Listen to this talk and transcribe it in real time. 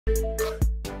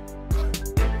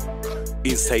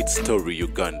Inside Story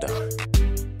Uganda,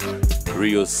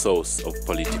 real source of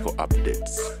political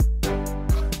updates.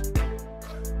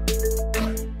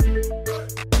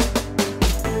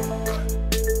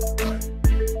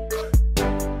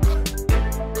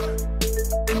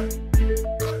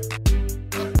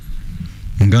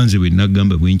 Nganze we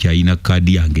nagamba bwenchi ayina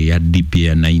kadi yange ya DP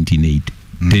ya 1980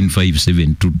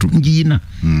 10572 ngina.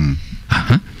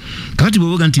 Kati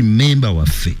boboga nti member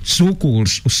waffe soko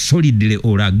solidly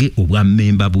orage obwa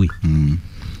member bwe.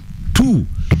 Tu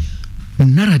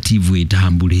narrative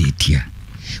etambula etya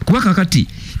kuba kakati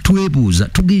twebuuza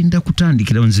tugenda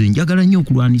kutandikira nze njagala nnyo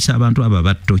okulwanisa abantu aba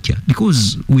battocha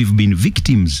because we've been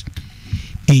victims.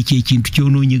 Ekyo ekintu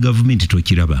kyonoonye government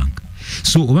tokirabanga.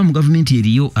 So oba mu government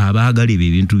eriyo abaagala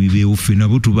ebintu bibeewo ffe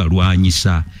nabo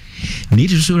tubalwanyisa naye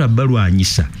tetusobola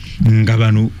balwanyisa nga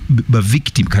bano ba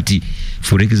victim. Kati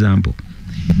for example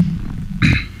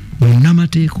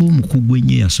munnamateeka omukugu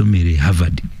ennyo yasomere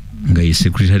Harvard nga ye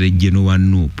secretary general wa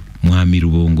NUP mwami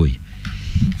Rubongoya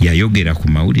yayogera ku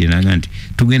mawulire naga nti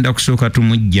tugenda kusooka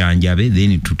tumujjanjabe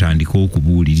then tutandika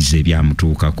okubuuliriza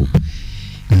ebyamutuukako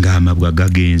ng'amabwa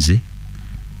gagenze.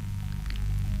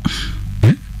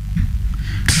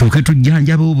 Tusooke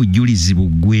tujjanjabe obujulizi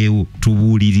buggweewo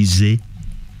tubuulirize.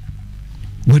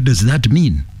 What does that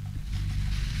mean?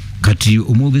 Kati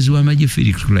omwogezi w'amagye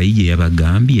Felix Kulayije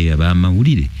yabagambye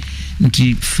yabamawulire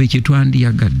nti ffe kye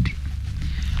twandiyagadde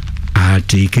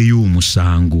ateekeyo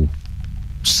omusango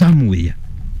somewhere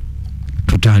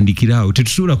tutandikirawo.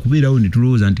 Tetusobola kubeerawo ne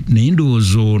tulowooza nti naye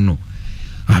ndowooza ono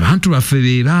abantu baffe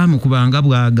be baamu kubanga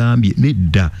bwagambye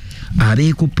nedda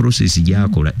abeeko process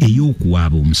gy'akola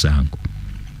ey'okuwaaba omusango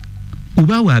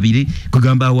oba waabire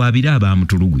kugamba awaabire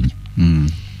abaamutulugunya.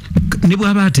 Ne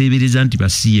bw'aba ateebereza nti ba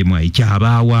CMI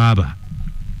kyabaawaaba.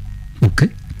 Okay?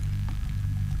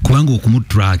 Kubanga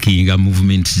okumutrackinga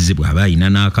movement ze bw'aba ayina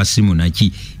n'akasimu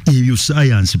naki ebyo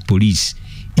science police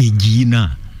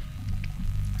egiina.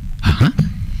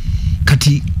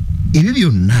 Kati ebyo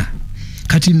byonna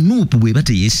kati NUP bw'eba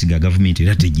teyeesiga government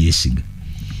era tegyesiga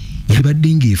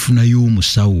yabadde ng'efunayo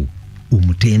omusawo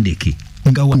omutendeke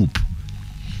nga wa NUP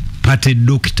pate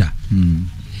doctor.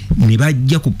 Ne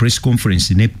bajja ku press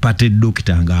conference ne pate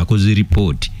doctor ng'akoze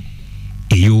report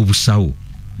ey'obusawo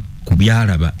ku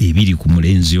byalaba ebiri ku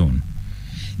mulenzi ono.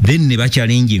 Then ne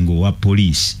bakyalengye ng'owa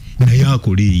police naye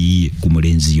akola eyiye ku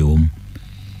mulenzi omu.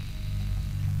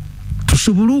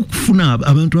 Tusobole okufuna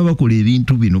abantu abakola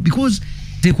ebintu bino because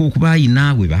teeka okuba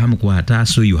ayinaabwe bamukwata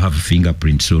so you have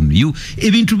fingerprints on you.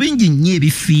 Ebintu bingi nnyo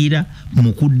ebifiira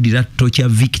mu kuddira tocha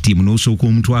victim n'osooka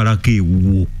omutwalako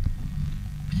ewuwo.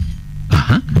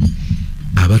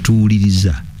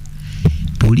 Abatuwuliriza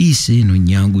poliisi eno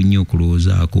nnyangu nnyo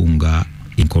okulowoozaako nga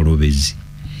enkolobezi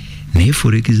naye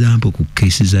for example ku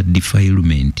keesi za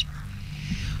defilement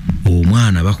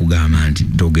omwana bakugamba nti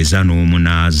togeza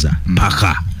n'omunaaza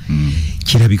paka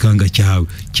kirabika nga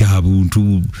kya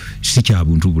buntu si kya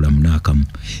buntu bulamu n'akamu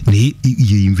naye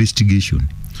ye investigation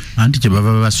anti kye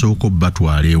bava basooka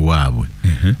batwala ewaabwe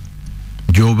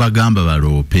gy'obagamba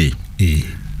baloope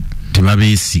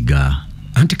tebabeesiga.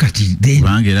 Anti kati then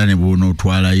bangera ne bono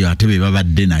otwalayo ate be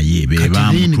babadde naye be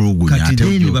bamutulugunya ate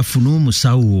then bafuna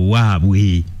omusawo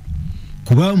waabwe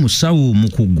kuba omusawo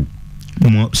omukugu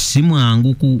si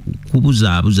mwangu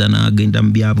kubuzaabuza n'agenda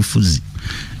mu byabufuzi.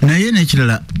 Naye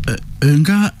n'ekirala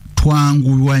nga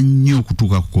twangulwa nnyo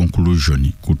okutuuka ku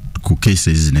conclusion ku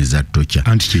cases zino eza tocha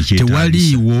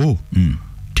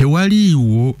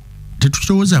tewaliiwo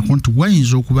tetukirowoozaako nti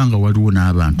wayinza okuba nga waliwo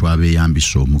n'abantu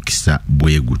abeeyambisa omukisa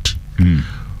bwe guti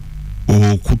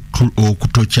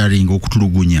okutocharinga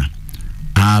okutulugunya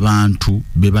abantu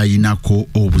be bayinako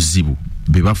obuzibu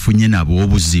be bafunye nabo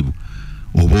obuzibu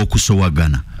oba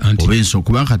okusowagana oba enso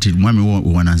kuba kati mwami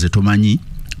wananze tomanyi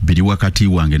biri wakati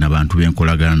wange n'abantu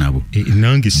benkolagana nabo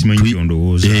nange simanyi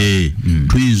ondowooza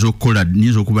tuyinza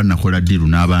okuba nakola ddiru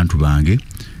n'abantu bange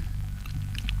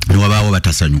ne wabaawo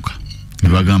batasanyuka ne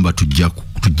bagamba tujja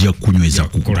kunyweza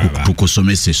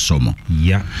tukusomesa essomo.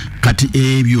 Kati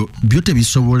ebyo byo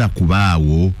tebisobola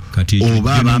kubaawo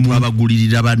oba abantu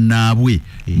abagulirira bannaabwe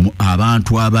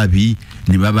abantu ababi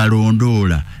ne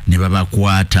babalondoola ne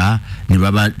babakwata ne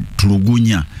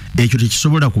babatulugunya. Ekyo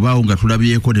tekisobola kubaawo nga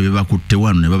tulabyeko ne bebakutte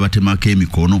wano ne babatemako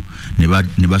emikono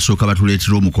ne basooka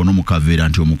batuleetera omukono mu kaveera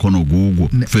nti omukono guugwo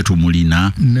ffe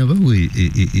tumulina. Nabawe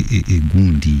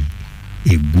egundi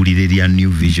eggulire lya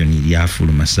New Vision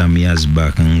lyafuluma some years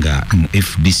back nga mu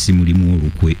FDC mulimu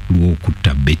olukwe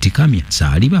lw'okutta Betty Kamya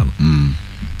saali babo.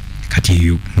 Kati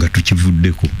eyo nga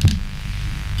tukivuddeko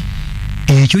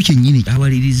ekyo kyennyini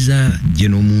awaliriza gye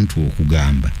n'omuntu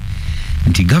okugamba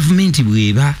nti government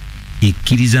bweba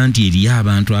ekkiriza nti eri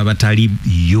abantu abatali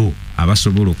yo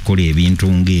abasobola okukola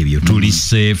ebintu ng'ebyo tuli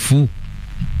safe.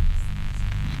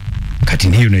 Kati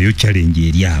nayo challenge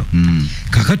eri awo.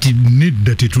 Kakati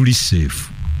nedda tetuli safe.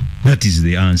 That is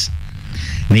the answer.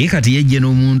 Naye kati yejje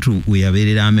n'omuntu we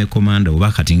yabeerera ame commander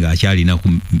oba kati ng'akyalina ku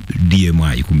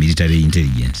DMI ku military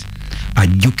intelligence.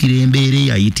 Ajjukira embeera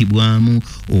eyayitibwamu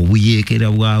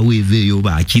obuyeekera bwawe eveeyo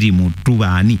baakiri mu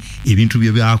ttubaani ebintu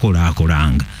bye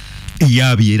byakolaakolanga.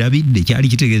 Yabyerabidde kyali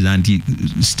kitegeeza nti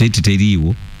state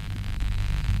teriiwo.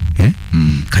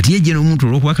 Kati yejje n'omuntu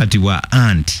olw'okuba kati bwa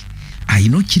anti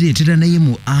ayina okireetera naye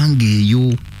mu anga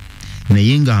eyo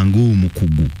naye nga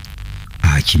ng'omukugu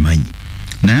akimanyi.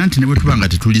 Naye anti ne bwe tuba nga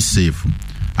tetuli safe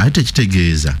ate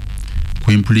tekitegeeza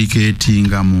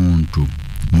kuimplicatinga muntu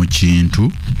mu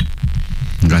kintu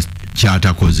nga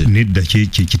kyatakoze. Nedda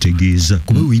kitegeeza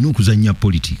kuba olina okuzannya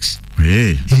politics.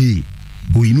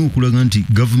 Olina okulaga nti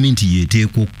gavumenti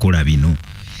yeeteekwa okukola bino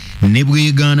ne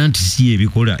bwegaana nti si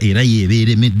ebikola era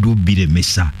yeebeeremeddwa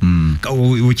biremesa.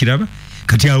 Okiraba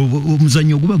kati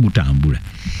omuzannyo guba gutambula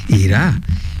era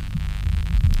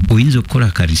oyinza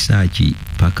okukola ka research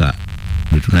paka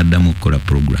bwe tunaddamu okukola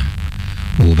program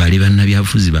obali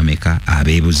bannabyabufuzi bameka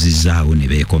abeebuzizaawo ne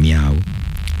beekomyawo.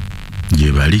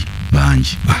 Gye bali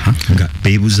bangi nga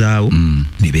beebuzaawo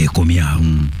ne beekomyawo.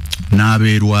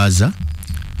 N'abeerwaza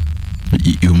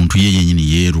omuntu ye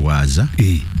yennyini yeerwaza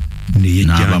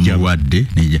n'aba mulwadde.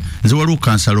 Nze waliwo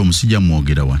kansala omusijja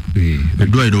mwogera wano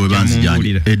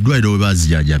eddwaliro we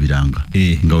baazijajabiranga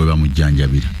nga we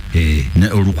bamujjanjabira.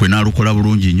 Olukwe n'alukola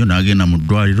bulungi nnyo n'agenda mu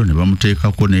ddwaliro ne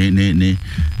bamuteekako ne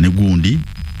gundi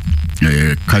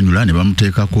kanyula ne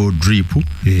bamuteekako drip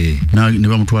ne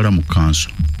bamutwala mu kanso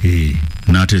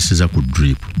n'ateeseza ku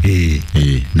drip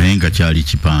naye nga kyali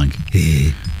kipange.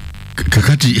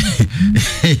 Kakati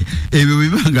ebyo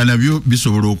bibanga nabyo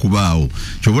bisobola okubaawo.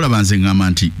 Kyobola banze ngamba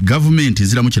nti government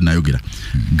ziramu kye nayogera.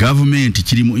 Government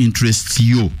kiri mu interest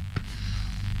yo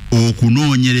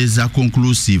okunoonyereza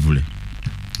conclusively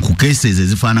ku cases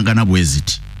ezifaanagana bwe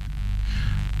ziti.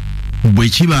 Bwe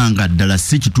kibanga ddala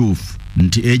si kituufu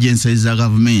nti agencies za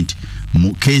government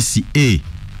mu case A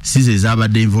size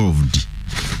zabadde involved,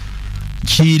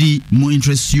 kiri mu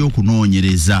interest yo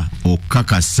okunoonyereza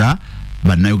okukakasa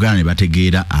bannayuganda ne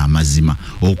bategeera amazima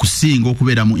okusinga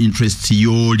okubeera mu interest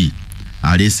y'oli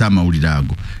aleesa amawulire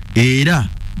ago. Era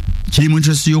kiri mu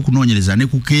interest y'okunoonyereza ne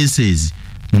ku cases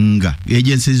nga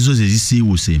agencies zo ze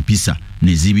zisiiwusa empisa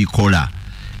ne zibikola.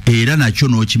 Era nakyo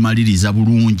n'okimaliriza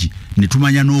bulungi ne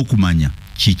tumanya n'okumanya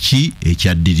kiki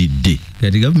ekyaddiridde.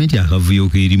 Kati gavumenti akavuyo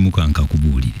keerimu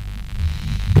kankakubuulire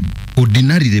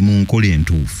ordinarily mu nkola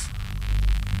entuufu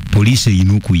poliisi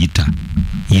eyina okuyita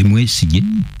yemwesige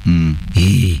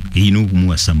eyina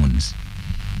okumuwa summons.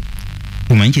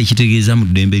 Omanyi kyekitegeeza mu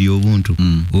ddembe ly'obuntu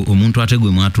omuntu ate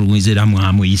gwe mwatulugunyizera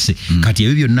mwamuyise kati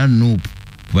ebyo byonna nuupu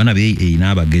kubana be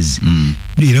eyina abagezi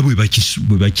era bwe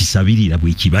bakisabirira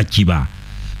bwe kiba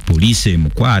poliisi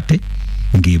emukwate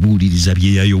ng'ebuuliriza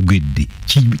bye yayogedde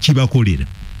kibakolera.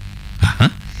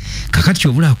 Kakati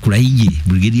kyobula Kulayiye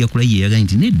Brigadier Kulayiye yagambye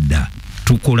nti nedda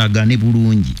tukolagane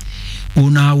bulungi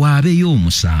onawaabeyo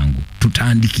omusango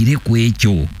tutandikire ku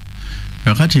ekyo.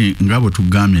 Kakati ngabo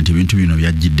tugambye nti ebintu bino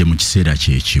byajjidde mu kiseera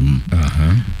kyekimu.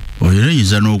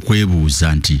 Oyinza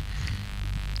n'okwebuuza nti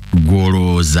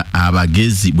gwolowooza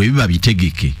abagezi bwe biba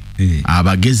bitegeke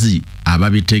abagezi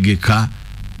ababitegeka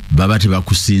baba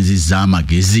tebakusinziza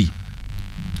amagezi.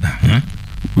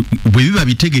 Bwe biba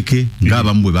bitegeke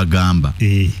ng'abamu bwe bagamba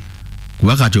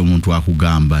kuba kati omuntu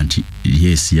akugamba nti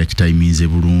yes yakitayimize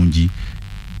bulungi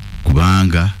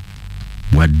kubanga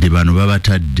wadde bano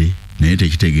babatadde naye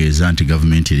tekitegeeza nti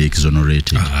gavumenti eri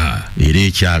exonerated era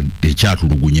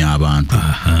ekyatulugunya abantu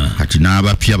kati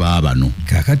n'abapya baabano.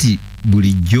 Kakati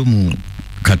bulijjo mu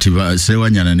kati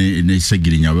Sewanyana ne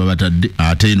Segirinya babatadde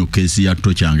ate eno keesi ya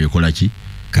tto kyange ekola ki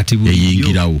kati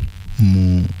eyingirawo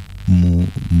mu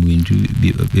bintu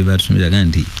bye batusomera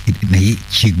nti naye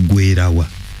kiggwerawa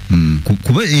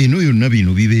kuba eno yonna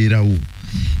bino bibeerawo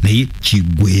naye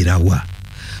kiggwerawa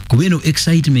kuba eno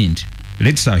excitement.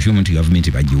 Let's assume nti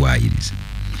gavumenti bagiwaayiriza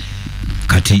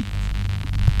kati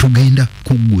tugenda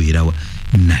kuggwerawa.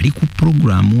 Nali ku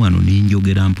programu wano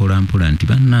nenjogera mpola nti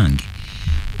bannange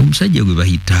omusajja gwe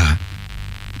bayita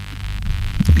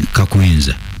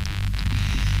Kakwenza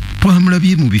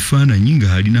twamulabye mu bifaananyi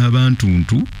nga alina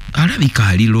abantuntu alabika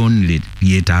ali lonely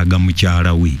yeetaaga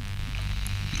mukyala we.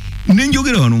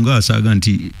 Nenjogera wano ng'asaaga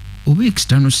nti oba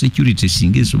external security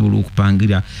singa esobola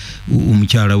okupangira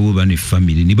omukyala we oba ne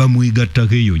family ne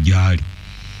bamwegattako eyo gy'ali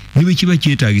ne bwe kiba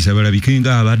kyetaagisa balabike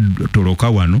nga abatoloka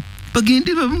wano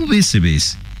bagende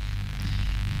bamubeesebeese.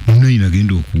 munaina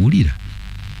agenda okuwulira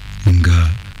nga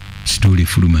story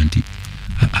fuluma nti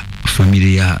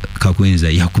famire ya Kakwenza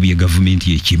yakubye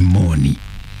gavumenti y'ekimmooni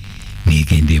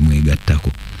negende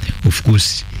mwegattako. Of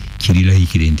course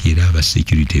kirirayikire nti era aba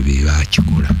security be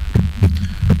bakikola.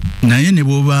 Naye ne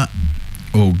bwoba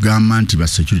ogamba nti ba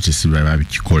security si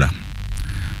babikikola,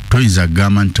 toyinza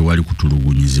gamba nti wali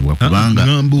kutulugunyizibwa kubanga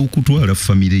ngamba okutwala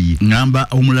famire ye, ngamba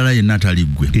omulala yenna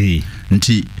ataligwe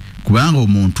nti kubanga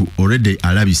omuntu already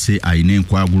alabise ayina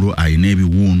enkwagulo, ayina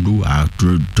ebiwundu,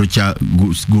 tocha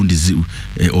gundi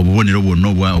obubonero bwonna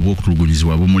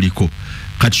obw'okutulugunyizibwa bumuliko.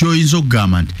 Kati oyinza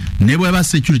okugamba nti ne bwaba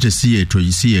security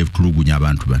si yetulugunya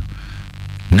abantu bano,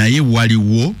 naye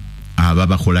waliwo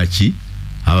ababakola ki,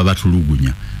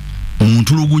 ababatulugunya.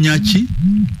 Omutulugunya ki?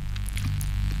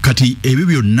 Kati ebyo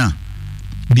byonna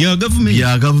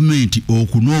bya gavumenti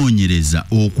okunoonyereza,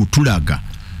 okutulaga.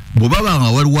 Bw'obaba nga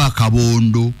waliwo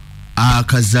akabondo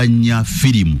akazanya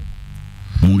firimu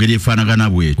mu ngeri efaanagana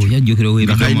bwetyo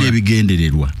nga kalina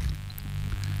ebigendererwa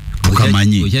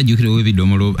tukamanye. Okyajjukirawo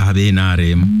ebidomolo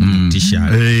ab'NRM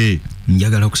t-shirt.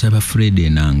 Njagala kusaba Fred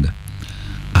Enanga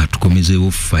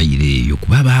atukomezeewo fayire eyo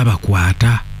kuba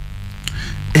babakwata.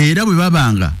 Era bwe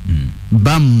babanga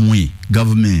bammwe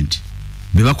gavumenti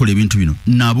be bakola ebintu bino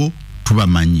nabo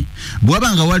tubamanyi. Bwe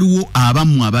babanga waliwo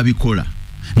abammwe ababikola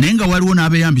naye nga waliwo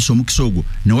n'abeeyambisa omukisa ogwo,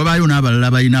 ne wabaayo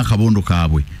n'abalala balina akabondo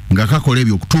kaabwe nga kakola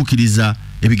ebyo okutuukiriza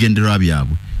ebigendererwa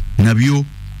byabwe, nabyo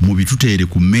mu bituteere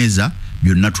ku mmeeza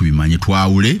byonna tubimanye,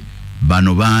 twawule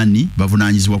bano baani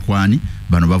bavunaanyizibwa kwani,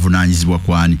 bano bavunaanyizibwa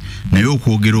kwani. Naye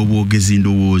okwogera obwogezi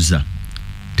ndowooza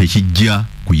tekijja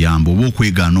kuyamba, oba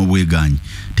okwegaana obwegaanyi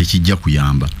tekijja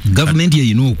kuyamba. Gavumenti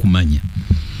erina okumanya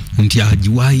nti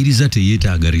agiwaayiriza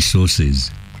teyeetaaga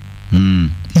resources.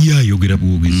 Yayogera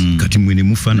bwogezi kati mwene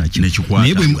mufana kino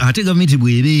naye ate gavumenti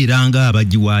bwebeera nga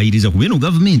abagiwaayiriza, kubera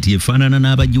gavumenti efaanana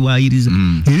n'abagiwaayiriza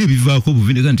era bivaako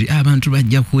buvindika nti abantu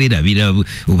bajja kwerabira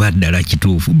oba ddala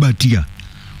kituufu batya.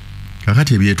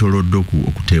 Kakati ebyetoolodde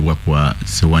okuteebwa kwa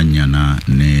Sewanyana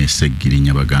ne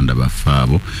Seggirinya baganda baffe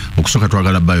abo, okusooka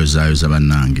twagala bayozaayoza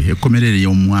bannange ekkomerere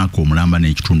y'omwaka omulamba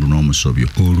n'ekitundu n'omusobyo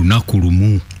olunaku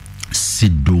lumu si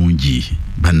ddungi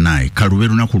bannaye. Kalube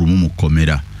lunaku lumu mu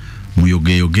kkomera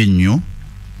muyogeyoge nnyo,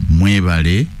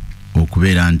 mwebale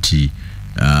okubeera nti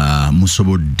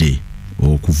musobodde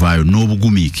okuvaayo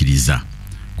n'obugumiikiriza,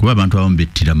 kuba abantu abamu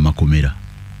bettira mu makomera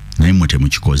naye mwe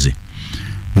temukikoze.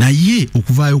 Naye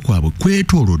okuvaayo kwabwe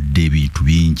kwetoolodde ebintu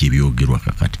bingi ebyogerwa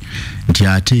kakati nti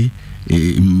ate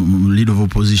leader of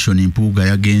opposition Mpuuga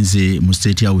yagenze mu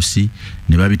State House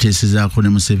ne babiteesezaako ne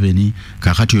Museveni.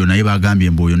 Kakati oyo naye bagambye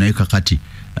mboyo naye kakati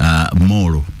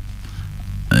Moro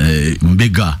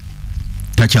Mbega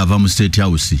takyava mu State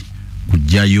House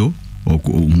kujjayo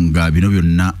nga bino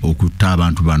byonna okutta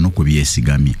abantu bano kwe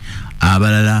byesigamye.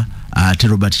 Abalala ate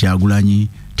Robert Kyagulanyi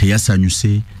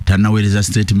teyasanyuse, tanaweereza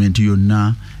statement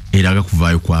yonna eraga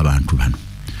kuvaayo kw'abantu bano.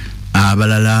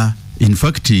 Abalala in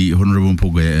fact Honorable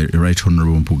Mpuuga, Right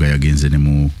Honorable Mpuuga yagenze ne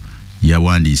mu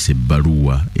yawandiise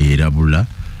ebbaluwa erabula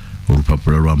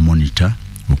olupapula lwa monitor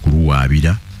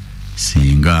okuluwaabira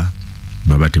singa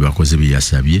baba tebakoze bye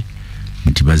yasabye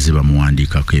nti bazze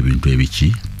bamuwandiikako ebintu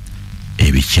ebiki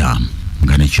ebikyamu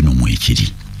nga ne kino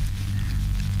mwekiri.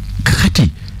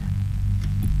 Kakati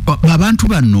abantu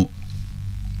bano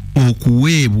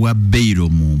okuweebwa bailo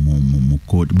mu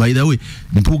court. By the way,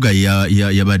 Mpuuga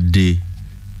yabadde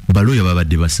baloya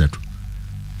babadde basatu.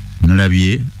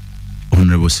 Nalabye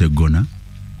Honorable Segona,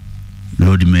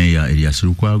 Lord Mayor Elias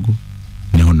Lukwago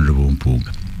ne Honorable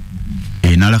Mpuuga.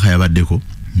 Nalaka yabaddeko.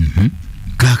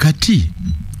 Kakati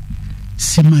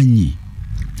simanyi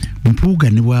Mpuuga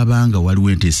ne bwabanga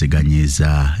waliwo enteeseganya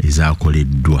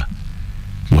ezaakoleddwa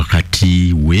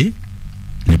wakati we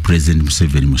ne President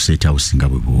Museveni mu State House nga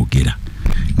bwe boogera,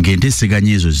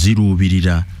 ng'enteeseganya ezo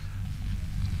ziruubirira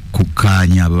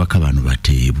kukkaanya ababaka bano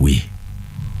bateebwe.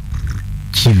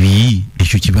 Kibi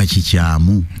ekyo kiba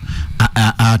kikyamu.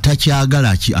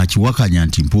 Atakyagala akiwakanya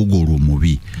nti Mpuuga olwo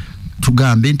mubi,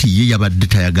 tugambe nti ye yabadde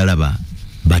tayagala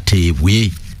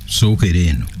bateebwe. Sookera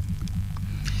eno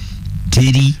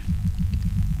teri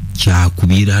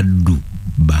kyakubira ddu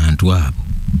bantu abo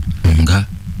nga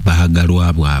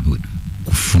baagalwa bwabwe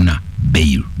kufuna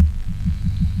bail.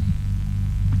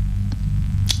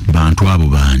 Bantu abo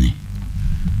baani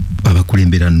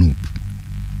abakulembera Nuupu.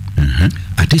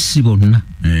 Ate si bonna.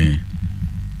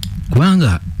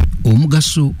 Kubanga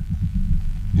omugaso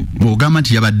bw'ogamba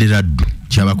nti yabadde laddu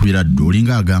kyabakubira ddu,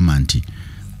 olinga agamba nti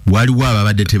waliwo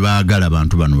ababadde tebaagala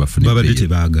bantu bano bafune bail. Babadde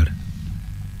tebaagala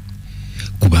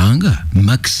kubanga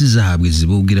makisi zaabwe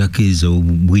ziboogerako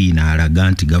ez'obwina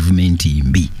alaga nti gavumenti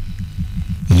mbi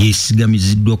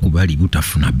yesigamiziddwa ku bali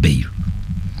butafuna bail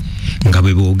nga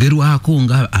bwe boogerwako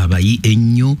nga abayi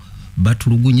ennyo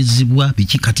batulugunyizibwa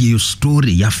biki kati eyo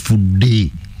story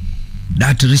yafudde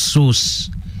that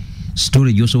resource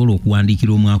story gyosobola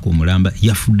okuwandiikira omwaka omulamba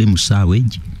yafudde mu ssaawa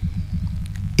egi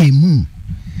emu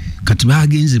kati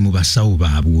bagenze mu basawo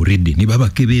baabwe already ne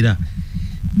babakebera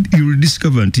you'll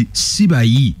discover nti si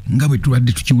bayi nga bwe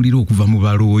tubadde tukiwulira okuva mu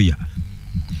balooya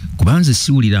kubanze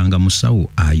siwuliranga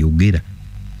musawo ayogera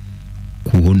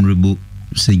ku honorable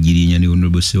Sejjirinya ne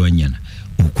honorable Sewanyana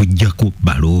okujjako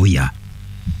balooya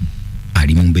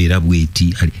ali mu mbeera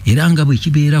bweti era nga bwe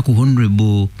kibeera ku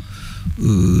honorable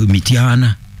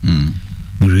Mityana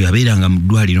bwe yabeeranga mu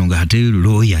ddwaliro nga ate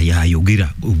looya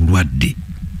yayogera obulwadde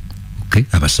okay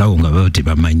abasawo nga baba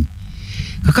tebamanyi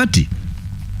kakati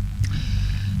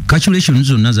calculations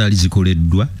zonna zaali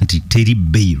zikoleddwa nti teri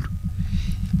bail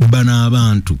bana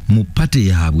abantu mu pate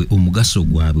yaabwe omugaso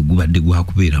gwabwe gubadde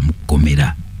gwakubeera mu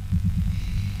kkomera.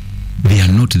 They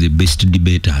are not the best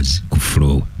debaters ku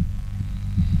floor.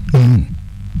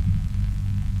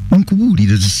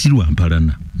 Nkubuulira zisirwa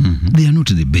mpalana. They are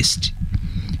not the best.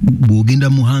 Bwogenda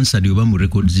mu Hansard oba mu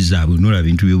records zaabwe nola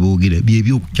bintu byeboogera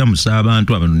by'okukyamusa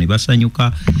abantu abantu ne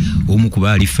basanyuka omu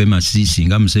kuba ali famous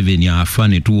singa Museveni afa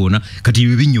ne tuwona kati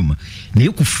binyuma naye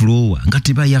ku floor nga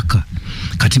tebayaka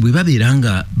kati bwe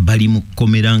babeeranga bali mu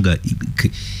kkomera nga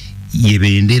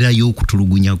yebendera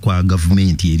y'okutulugunya kwa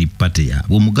gavumenti eri pate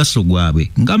yaabwe omugaso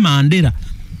gwabwe nga Mandela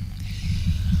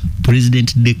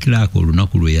President de Klerk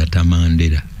olunaku lwe yata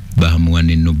Mandela bamuwa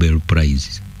ne Nobel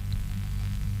Prize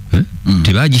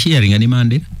tebagisharinga ne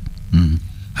Mandela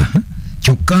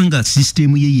kyokka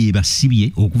system ye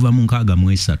yebasibye okuva mu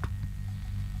 63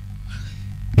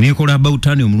 nekola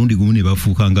bautane omulundi gumu ne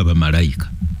bafuuka nga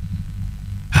bamalayika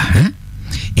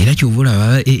era kyovula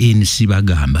baba ANC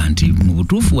bagamba nti mu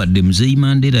butuufu wadde Mzee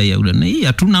Mandela yawula naye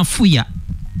yatunafuya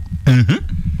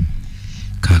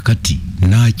kakati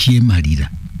nakyemalira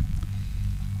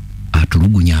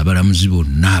atulugunya abalamuzi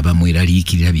bonna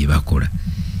abamweraliikirira bye bakola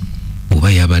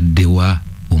oba yabaddewa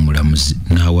omulamuzi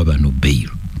n'awa bano bail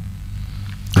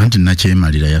anti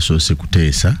nakyemalira yasoose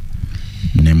kuteesa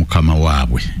ne mukama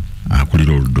waabwe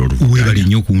akulira oludda oluvuganya webali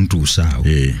nnyo kuntuusaawo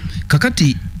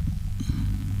kakati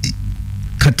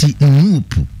kati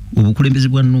nuupu obukulembeze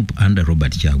bwa nuupu under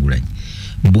Robert Kyagulanyi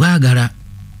bwagala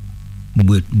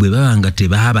bwe babanga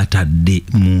tebabatadde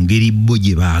mu ngeri bo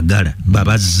gye baagala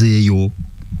babazzeeyo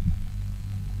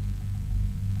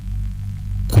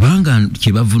kubanga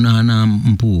kyebavunaana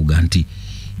Mpuuga nti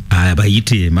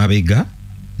abayite emabega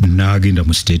n'agenda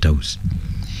mu State House.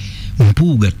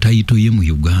 Mpuuga title ye mu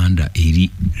Uganda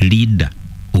eri leader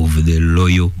of the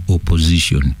loyal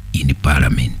opposition in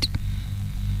parliament.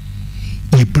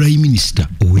 Ye prime minister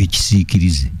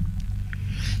ow'ekisiikirize.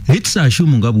 Let's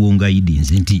assume nga bwonga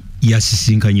idinze nti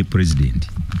yasisinkanye president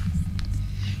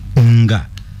nga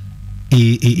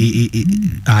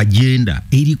agenda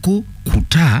eriko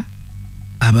kuta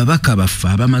ababaka baffe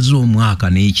abamaze omwaka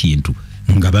n'ekintu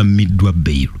nga bammiddwa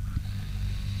bail.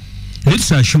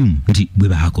 Let's assume nti bwe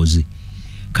baakoze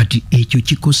kati ekyo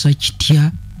kikosa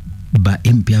kitya ba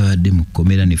MP abadde mu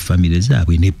kkomera ne family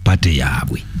zaabwe ne pate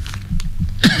yaabwe.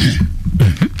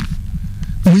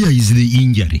 Where is the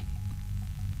injury?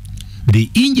 The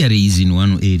injury is in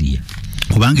one area.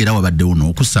 Kubanga era wabaddewo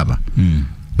n'okusaba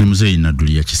ne Muzeeyi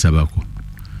Nadduli yakisabako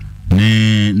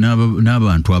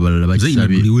n'abantu abalala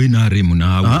bakisabye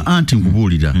anti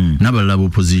nkubuulira n'abalala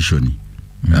b'opposition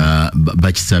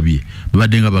bakisabye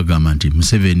babadde nga bagamba nti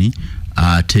Museveni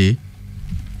ate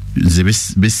nze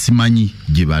besimanyi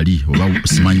gye bali oba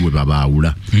simanyi bwe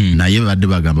babaawula naye babadde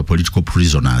bagamba political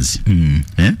prisoners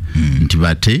nti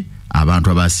bate abantu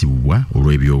abaasibubwa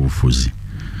olw'ebyobufuzi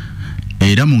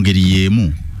era mu ngeri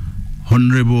y'emu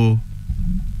Honorable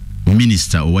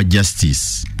Minister owa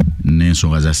Justice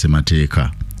n'ensonga za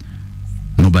ssemateeka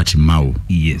Nobert Mao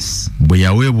bwe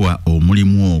yaweebwa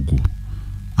omulimu ogwo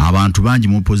abantu bangi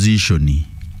mu opposition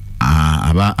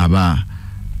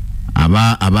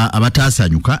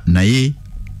abataasanyuka naye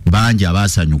bangi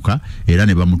abaasanyuka era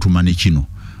ne bamutuma ne kino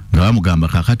nga bamugamba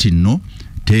kakati nno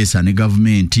teesa ne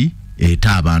gavumenti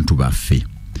eta abantu baffe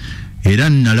era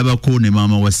nalabako ne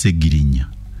maama wa Sseggirinya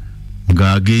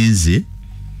ng'agenze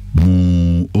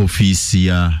mu ofiisi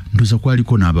ya ndoza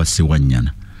kwaliko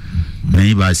n'abasewanyana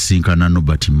naye basinkana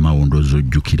Nobert Mao ndoza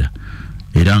ojjukira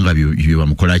era nga bye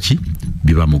bamukolaki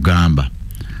bye bamugamba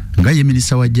nga ye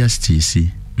minisita wa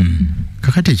justice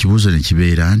kakati ekibuuzo ne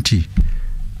kibeera nti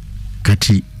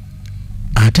kati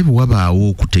ate bwe wabaawo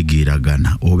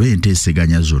okutegeeragana oba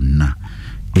enteeseganya zonna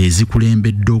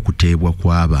ezikulembedde okuteebwa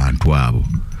kw'abantu abo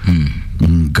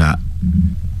nga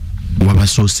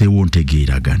wabasooseewo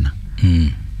ntegeeragana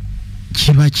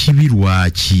kiba kibi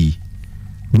lwaki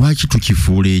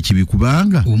tukifuula ekibi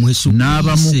kubanga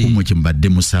n'abamu kumwe kye mbadde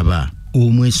musaba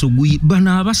omweso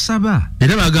bana abasaba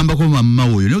era bagambako mamma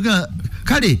oyo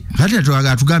kale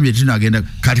atugambye tinagenda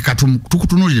kati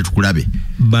tukutunulire tukulabe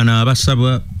bana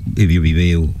abasaba ebyo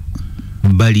bibeewo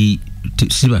bali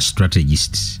siba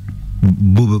strategists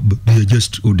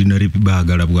just ordinary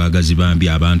baagala bwagazi bambi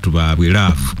abantu baabwe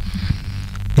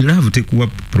love tekuwa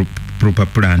proper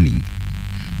planning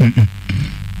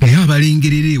naye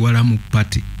abalengerera ewala mu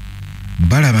pate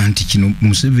balaba nti kino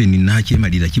Museveni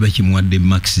nakyemalira kiba kimuwadde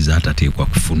max zatateekwa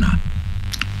kufuna.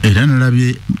 Era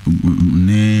nalabye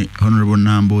ne Honorable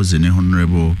Namboze ne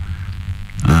Honorable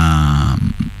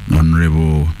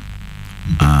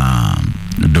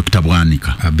Dr.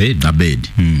 Bwanika Abed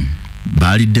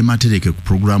balidde Matereke ku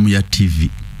programu ya TV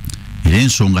era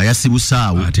ensonga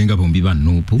yasibusaawo ate nga bombi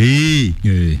bannuupu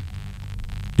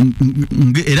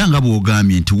era nga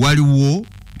bw'ogambye nti waliwo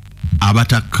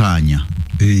abatakkaanya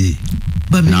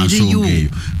babeereyo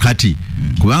kati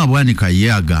kubanga Bwanika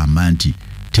ye agamba nti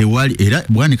tewali era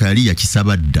Bwanika yali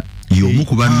yakisaba dda y'omu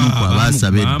ku bannuupu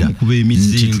abaasaba edda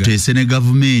nti tuteese ne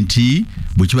gavumenti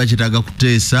bwe kiba kitaaga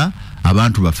kuteesa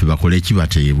abantu baffe bakole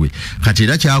ekibateebwe kati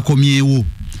era kyakomyewo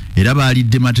era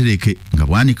baalidde Matereke nga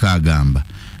Bwanika agamba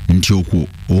nti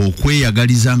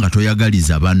okweyagaliza nga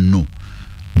toyagaliza banno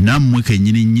nammwe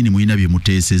kennyini mulina bye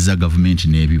muteeseza gavumenti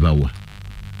n'ebibawa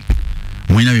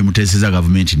mulina bye muteeseza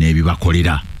gavumenti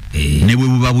n'ebibakolera ne bwe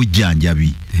buba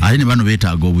bujjanjabi ate ne bano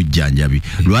beetaaga obujjanjabi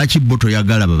lwaki bo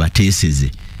toyagala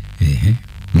babateeseze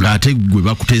ng'ate gwe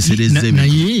bakuteesereza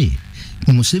naye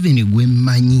Museveni gwe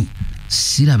mmanyi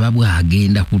siraba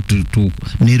bwagenda kututuuka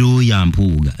ne Looya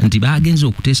Mpuuga nti baagenza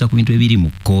okuteesa ku bintu ebiri mu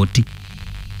kkooti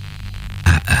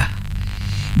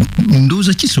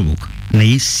ndowooza kisoboka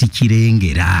naye si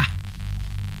kirengera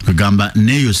kagamba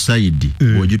neyo side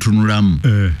ogitunulamu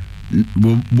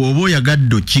bw'oba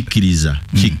oyagadde okikkiriza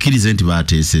nti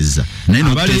baateesezza naye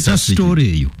abaleeta story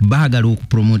eyo baagala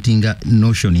okupromotinga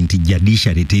notion nti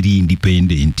judiciary teri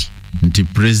independent nti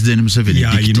President Museveni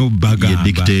ye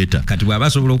dictator kati bw'aba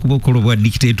asobola okuba okolo bwa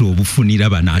dictator obufunira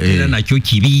bano ate era nakyo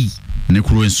kibi ne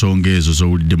ku lw'ensonga ezo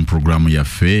z'owulidde mu programu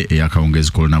yaffe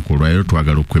ey'akawungeezi k'olunaku olwaleero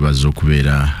twagala okwebaza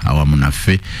okubeera awamu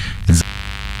naffe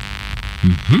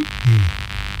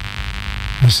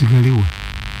asigalewa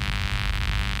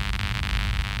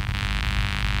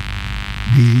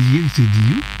they rejected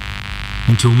you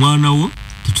nti omwana wo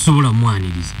tetusobola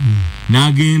mwaniriza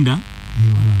n'agenda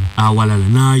awalala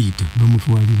n'ayita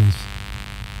bamutwaliraki.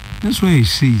 That's why I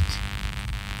said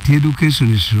the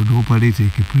education should operate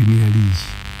like a Premier League.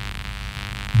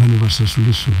 Bane basasula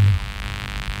essomero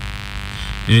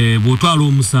bw'otwala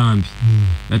omusambi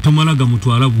tomalaga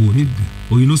mutwala bwonedda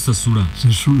oyina osasula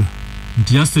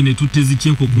nti yase ne tutte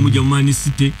zikyenko okumujja mu Man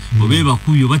City oba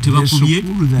ebakubye oba tebakubye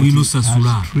oyina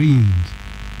osasula.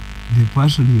 The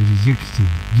person you rejected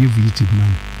give it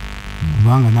money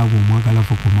kubanga nagwo omwagala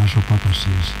for commercial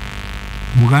purposes.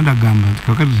 Muganda gamba nti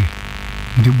kakati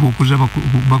nti gwokuza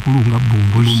bakulunga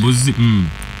bombozi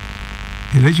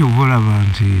era kyoba olaba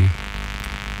nti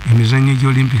emizannyo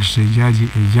gy'Olympics egyali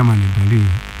Germany Berlin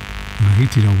nga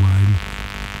Hitler waali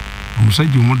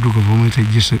omusajja omuddugavu omuyita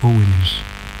Jesse Owens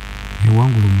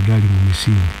yawangula omudaali mu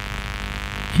misinde.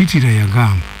 Hitler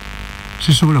yagamba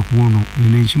sisobola kuwona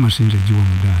n'enkima sinza giwa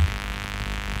mudaali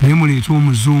naye muleeta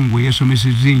omuzungu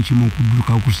eyasomesezza enkima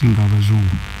okudduka okusinga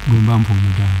abazungu gwe mba mpa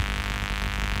omudaali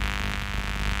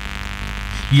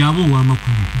yaba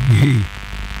ow'amakulu.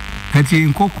 Kati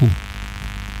enkoko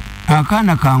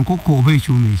akaana ka nkoko oba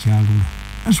ekyuma ekyalula.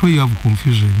 That's why you have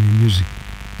confusion in music.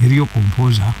 Eriyo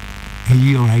composer,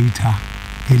 eriyo writer,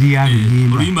 eriyo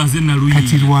aluyimba,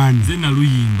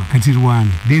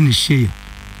 katirwani, then share,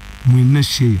 mwina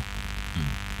share.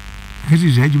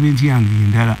 Kati judgment yange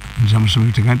endala nza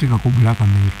musomero tekanteekako black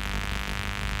and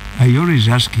I always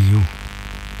ask you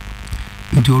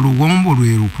nti oluwombo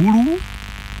lwe lukulu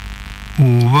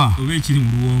oba ekiri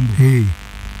mu luwombo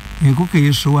enkoko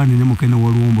ey'essowaani ne mukene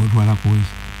w'oluwombo otwalako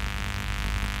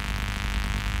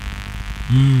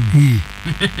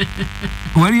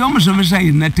waliyo omusomesa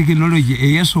yenna tekinologi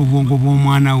eyassa obwongo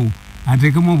bw'omwana wo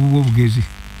ateekemu obubwa obugezi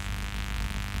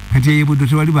kati eyebuddo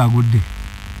tewali baagudde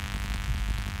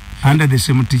under the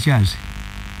same teachers.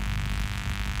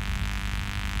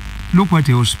 Look what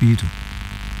a hospital.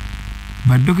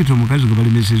 But dokita omukazi gwe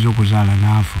balemesezza okuzaala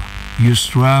n'afa. You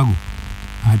struggle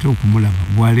ate okumulaba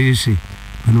gwaleese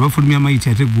bano bafulumya mayiti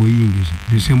ate gwoyingiza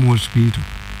the same hospital.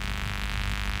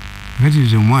 Kati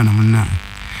nze omwana munnange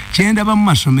kyendaba mu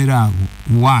masomero ago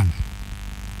 1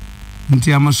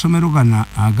 nti amasomero gana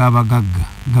agabagagga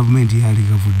gavumenti yali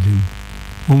gavuddemu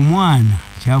omwana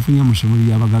kyafunye mu ssomero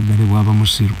ly'abagagga ne bw'aba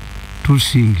musiru two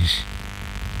things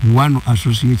one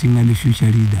associating and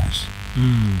future leaders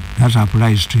that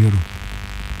applies to Europe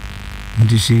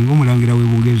nti singa omulangira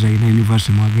w'Ebungereza alina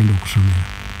university mwagenda okusomera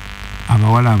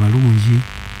abawala abalungi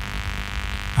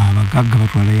abagagga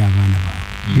batwalayo abaana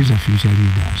baabwe these are future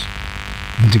leaders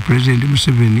nti President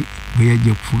Museveni bwe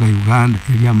yajja kufuga Uganda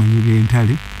yali amanyi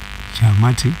b'entale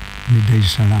Kyamate ne Dar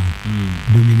es Salaam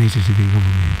dominated the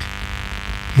government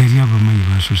yali abamanyi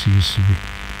ba associates be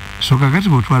so kakati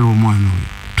bw'otwala omwana oyo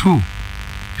two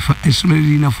essomero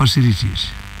lirina facilities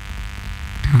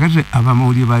kakati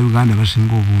abamawulire ba Uganda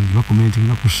basinga obungi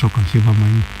bakomentinga ku soccer kye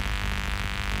bamanyi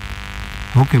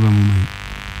hockey bamumanyi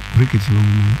cricket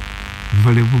bamumanyi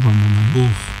volleyball bamumanyi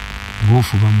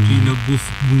golf bamumanyi golf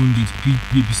gundi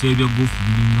bisaya bya golf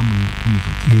bilinga mu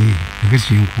kumika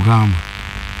kakati nkugamba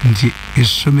nti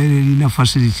essomero lirina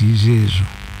facilities ezo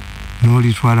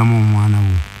n'olitwalamu omwana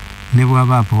wo ne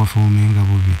bw'aba apawafomenga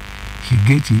bubi he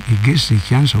gets a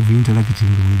chance of interacting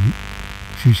with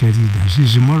future leaders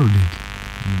is molded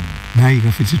naye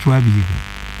gaffe titwabiyiga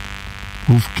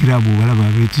ofukira abo balaba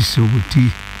abeetisse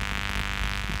obuti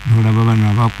n'olaba bano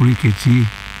abakuriketi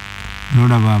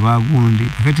n'olaba abagundi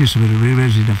kakati essomero liba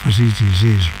zirina facilities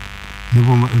ezo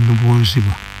ne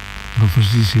bwonsiba nga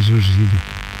facilities ezo zirina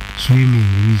swimming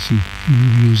biki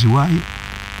binziwaayo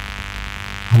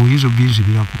awoyizo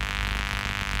binzibirako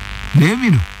naye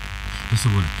bino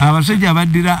abasajja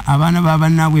abaddira abaana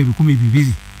b'abannaabwe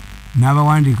 200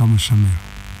 n'abawandiika mu ssomero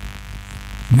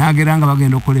n'agera nga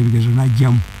bagenda okukola ebigezo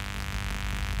n'ajjamu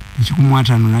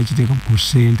 150 n'akiteeka ku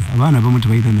ssente abaana bamu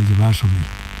tebalina na gye baasomera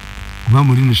kuba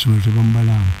muli n'essomero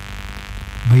tebamubalaamu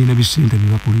balina bisente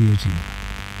bye bakuliyetinga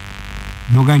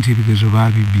noga nti ebigezo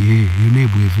baabibye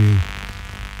yoneebu eveewo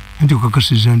anti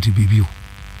okakasiza nti bibyo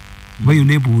kuba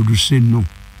yoneebu woduse nno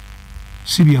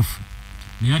si byaffe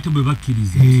naye ate bwe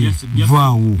bakkiriza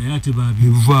vaawo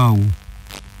evaawo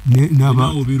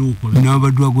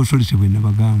n'abadwago solise bwe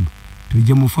nabagamba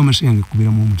tujja mu famasi yange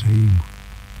kubiramu omutayimbo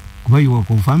kuba yiwa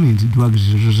confirming nti drugs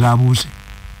ezo zaabuuse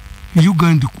you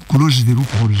can't close the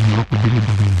loopholes nebakubira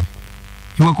eddagala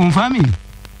you are confirming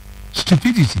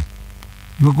stupidity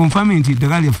you are confirming nti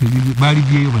eddagala lyaffe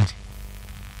baalibyeyo bati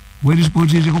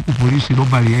werispootezeko ku poliisi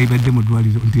robali yayibadde mu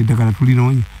ddwaliro nti eddagala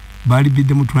tulinoonya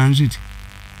baalibidde mu transit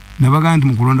nabagaa nti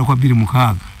mu kulonda kwa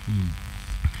 2006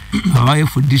 aba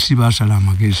FDC baasala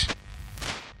amagezi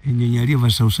ennyonyi yali eva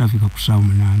South Africa ku saa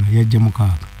 8 yajja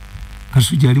mukaaga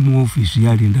Kasujja ali mu ofiisi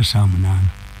yalinda saa 8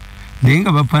 naye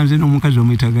nga bapanze n'omukazi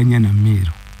omuyitaganya na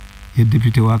Meero ye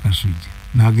deputy wa Kasujja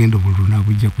n'agenda obululu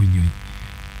n'abujja ku nnyonyi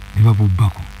ne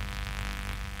babubbako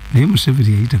naye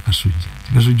Museveni yayita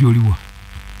Kasujja oliwa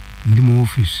ndi mu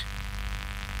ofiisi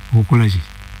okola ki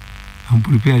I'm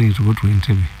preparing to go to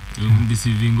Entebbe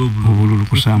obululu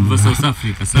kusamba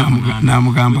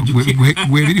n'amugamba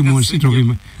gwe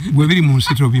biri mu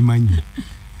nsito bimanyi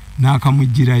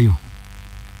n'akamugirayo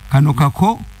kano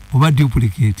kako oba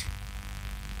duplicate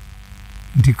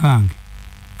nti kange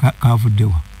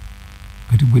kavuddewa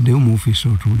kati gweddeyo mu ofiisi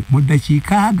otuule mu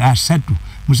ddakiika 3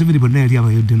 Museveni bonna yali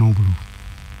abayodde n'obululu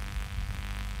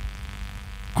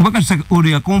kuba kati olwo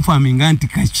yakonfaminga nti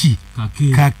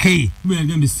kake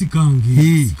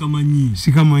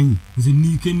sikamanyi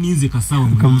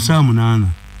kamusaa 8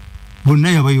 bonna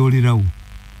yabayolerawo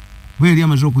bwe yali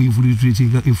amaze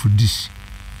okuyinfiltratinga FDC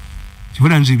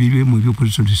kibula nze ebyemu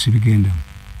ebyopolitics sibigendamu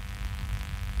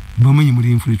bamanyi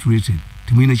muli infiltrated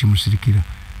temulina kyemusirikira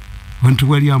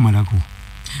bantu wali amalako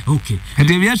kati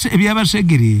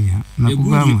ebyabasegereya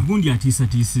gundi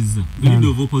atiisatiisizza leader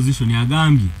of opposition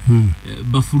yagambye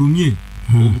bafulumye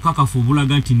obukakafu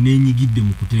obulaga nti nenyigidde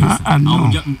mu kuteesa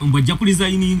mbwajja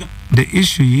kulizayininga. The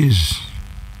issue is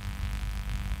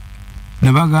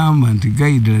nabagamba nti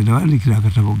guidelines nabandikira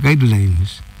akatabo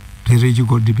guidelines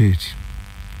theological debate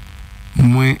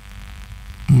mu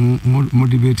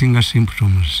debating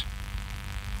symptoms.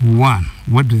 One,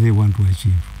 what do they want to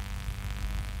achieve?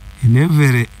 In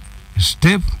every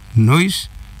step, noise,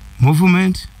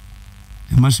 movement,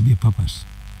 there must be a purpose.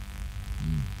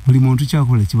 Buli muntu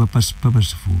kyakola kiba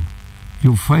purposeful.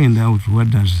 You find out what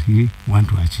does he want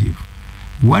to achieve.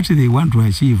 What they want to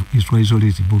achieve is to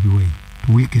isolate Bobi Wine,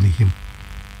 to weaken him.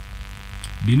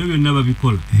 Bino byonna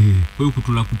babikola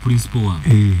kwekutula ku principle wa.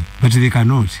 But they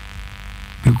cannot,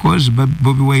 because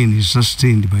Bobi Wine is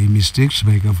sustained by mistakes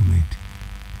by government.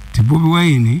 Ti Bobi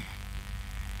Wine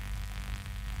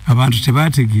abantu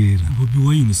tebategeera. Bobi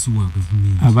Wine si wa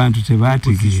government. Abantu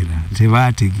tebategeera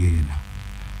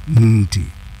nti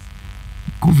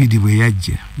COVID bwe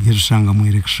yajja yatusanga mu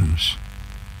elections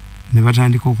ne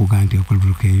batandika okugaa nti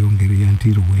akalulu keeyongerera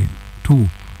until when. 2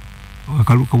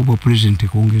 akalulu kabwa president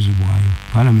kwongezebwayo.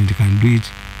 Parliament can do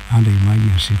it under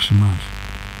emergency 6 months.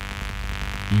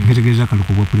 Ngetegeeza akalulu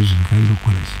kabwa president kalina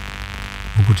okukola ki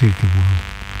okuteekebwawo.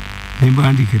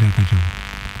 Nembaandikira akatabo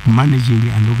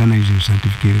managing and organizing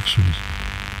scientific elections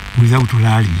without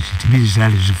rallies. Tibiri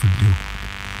rallies zifuddewo.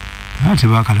 Ate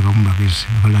bakalabamu bagezi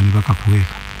abalala ne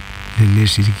bakakuweeka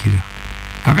neneesirikira.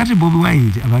 Kakati Bobi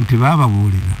Wine abantu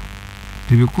bababuulira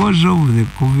because of the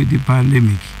COVID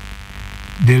pandemic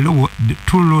the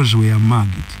 2 laws were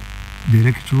marked, the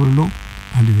electoral law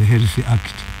and the health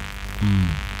act.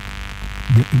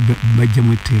 Bajja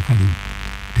mu tteeka limu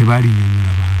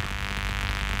tebalinyonyola bantu.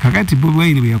 Kakati Bobi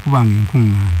Wine bwe yakubanga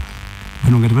enkuŋŋaana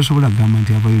bano nga tebasobola kugamba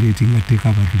nti aviolating atteeka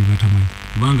abantu libatamanyi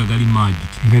kubanga gali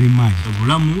maagi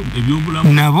obulamu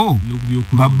ebyobulamu nabo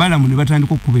babbalamu ne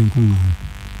batandika okukuba enkuŋŋaana.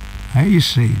 I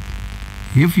said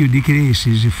if you declare a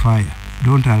ceasefire,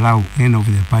 don't allow any of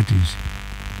the parties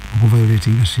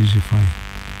violating a ceasefire.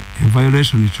 A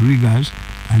violation triggers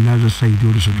another side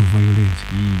also to violate.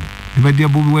 But the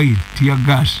Bobi Wine tear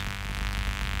gas,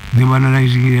 never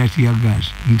analyzing tear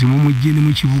gas. Nti mumujje ne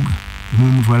mu kibuga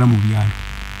mumutwala mu byalo.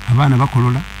 Abaana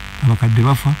bakolola abakadde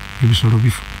bafa ebisolo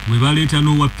bifa. We baleeta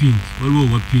no waping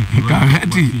waliwo waping.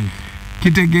 Kakati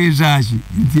kitegeeza ki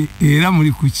nti era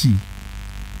muli kuki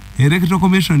electoral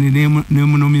commission ne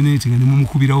mu nominating ne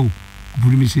mumukubirawo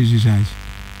bulimisezi zaki.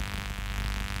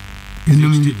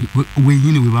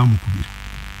 Wenyini we bamukubira.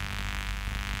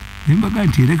 Nembaga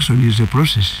nti election is a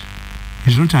process.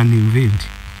 It's not an event.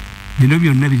 Bino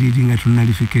byonna biriringa to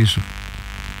nullification.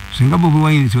 Singa Bobi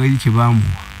Wine tewali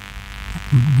kyebamuwa.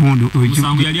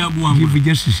 Musango yali aguwangula. Give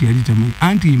justice yali tamanyi.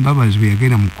 Anti Mbabazi bwe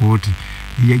yagenda mu kooti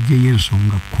yajjayo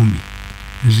ensonga 10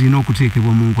 zirina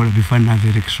okuteekebwa mu nkola before another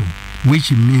election,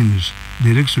 which means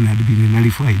the election had been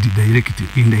nullified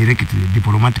indirectly,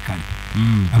 diplomatically.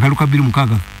 Akaluka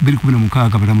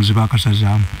 2016 balamuzi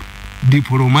bakasazaamu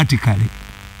diplomatically.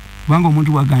 Kubanga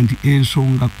omuntu waga nti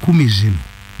ensonga 10 zino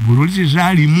bululi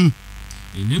zaalimu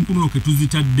enekuno ke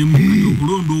tuzitaddemu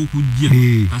okulondo okujja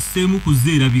kaseemu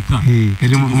kuzeerabika.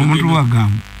 Kati omuntu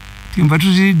wagamba timba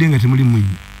tuziridde nga temuli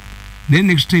munyi. Then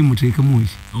next time muteekemu ki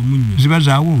omunyo ziba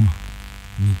zaawoma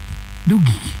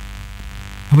dugi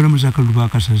abalamuzi akalulu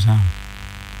bakasazaamu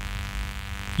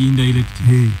indirect.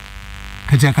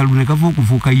 Kati akalulu ne kava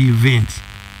okufuuka event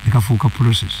ne kafuuka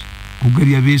process.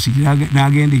 Kugalya besi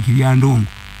n'agenda ekirya Ndongo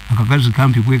akakazi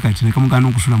kampi kwe kati ne kamugana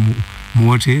okusula mu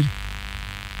hotel.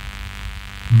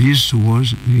 This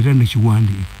was era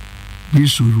nekiwandiika.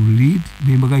 This will lead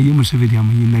nembaga ye Museveni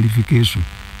amanyi nullification.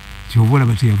 Kyobola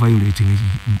bati ya violating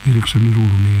election rule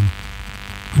name.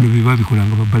 Bano biba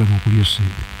bikolanga babbala mu kulya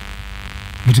ssente.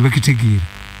 Bati bakitegeera.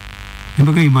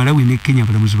 Nembaga Malawi ne Kenya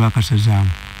balamuzi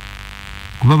bakasazaamu.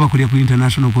 Kuba bakulya ku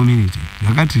international community.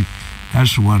 Kakati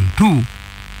that's 1. 2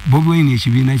 Bobi Wine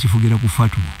ekibiina kifugira ku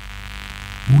fatwa.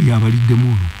 Uya abaliddemu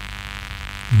ono.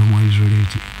 Nga mu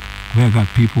isolate. Kuba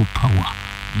people power.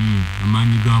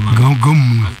 Amanyi gaba.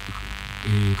 Gamu.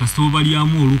 Kasoba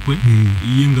lyamu olukwe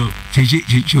yenga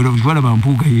kyolo bitwala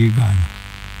bampuga yegaana.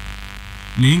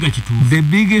 Nenga kitu. The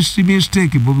biggest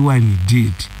mistake Bobi Wine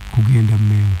did kugenda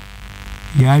Mengo.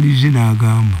 Yali zina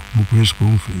agamba mu press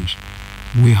conference.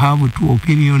 We have 2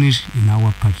 opinions in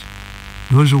our party.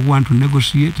 Those who want to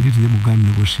negotiate, let them go and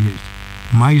negotiate.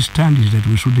 My stand is that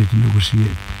we shouldn't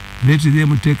negotiate. Let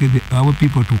them take our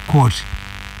people to court.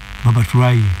 Baba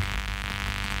trying.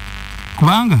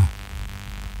 Kubanga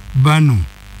bano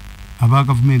aba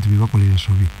government bibakolera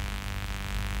sobi.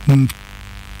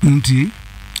 Nti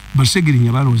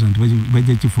basegirinya balooza nti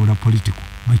bajja kifuula political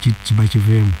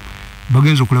bakivemu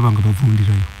bagenza okulaba nga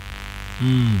bavundirayo.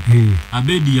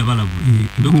 Abedi yabalabula.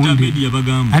 Dr. Abedi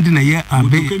yabagamba. Ati naye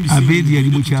Abedi yali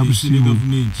mu kyabusiru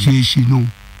kyekino.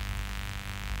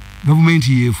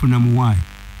 Gavumenti yeefuna muwaayi.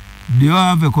 Do you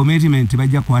have a commitment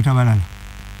bajja kwata balala?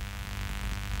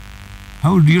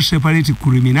 How do you separate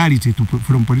criminality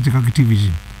from political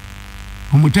activism?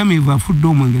 Omutamivu afudde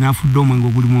omwenge n'afudde omwenge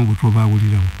ogulimu obutwa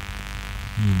baawulirawo.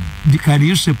 Can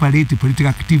you separate political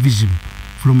activism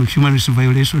from human rights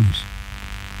violations?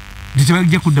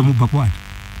 Ditebajja kuddamu bakwata.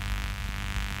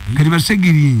 Kati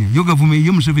basegirinya yo gavumenti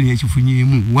yo Museveni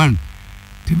yakifunyeemu 1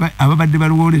 ababadde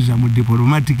balowoleza mu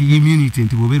diplomatic immunity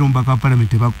nti bobeera omubaka wa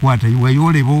parliament bakwata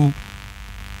wayolebo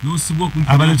nosibwa ku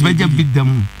abala tebajja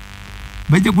biddamu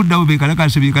bajja kuddawo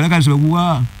bekalakase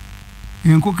baguwa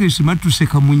enkoko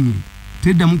esimatuseka munye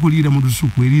teddamu kuliira mu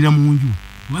lusuku eriira mu nju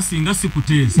basinga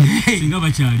sikuteesa singa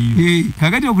bakyaliyo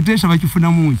kakati okuteesa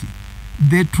bakifunamu ki.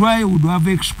 The trial would have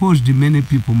exposed many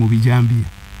people mu Bijambia.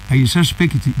 I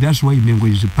suspect that's why Mengo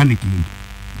is panicking.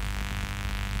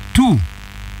 Two,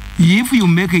 if you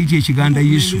make it a Chiganda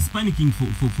issue,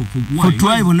 for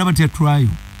tribe or never trial,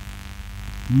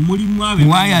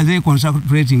 why are they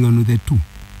concentrating on the two?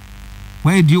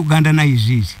 Why do you Ugandanize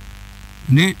it?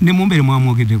 Nemumbe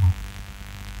Mamogedeko.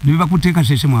 Never could take a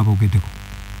session of Abogedeko.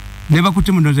 Never could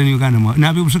tell me in Uganda.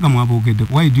 Nabi Usaka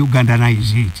Mabogedeko. Why do you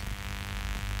Ugandanize it?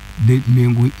 The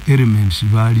Mengu elements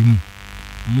value.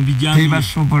 They were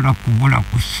sober up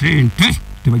to Saint.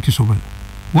 They were sober.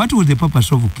 What was the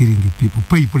purpose of killing the people?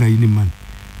 People are in the man.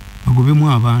 Agobemo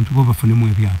abantu baba funemu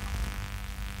ebyapa.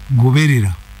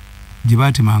 Goberera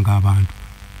jibati manga abantu.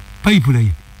 People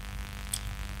are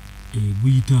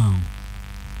guyitawo.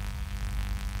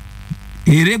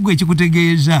 Era gwe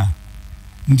kikutegeeza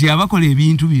nti abakola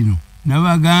ebintu bino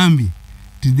nabagambye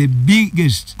to the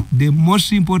biggest, the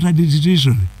most important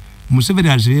decision Museveni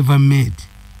has ever made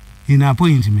in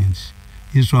appointments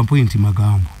is to appoint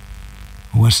Magambo.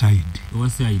 What side?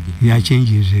 Ya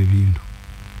changes ebintu.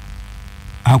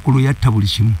 Akulu yatta buli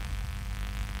kimu.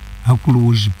 Akulu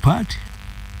was part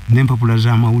n'empapula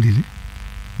z'amawulire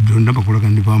donna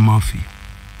bakolagana ba mafia.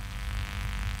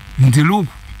 Nti look,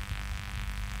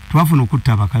 twafuna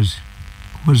okutta abakazi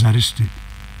was arrested.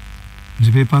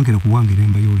 Zibepankira kuwangira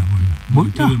embayola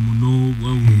bonna.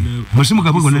 Musimu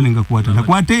kabwe gonna nengakwata.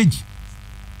 Nakwata egi.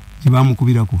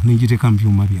 Kibamukubirako n'engiteeka mu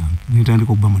byuma byange.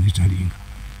 Nitandika okuba monitoringa.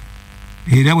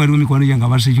 Era waliwo mikwano gyange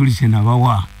abasecurity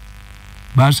nabawa.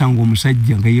 Basanga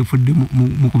omusajja nga yeefudde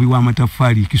mukubi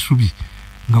w'amataffaali Kisubi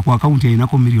nga ku akawunti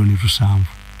ayinako miliyoni 7.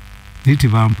 Naye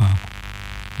tebampaako.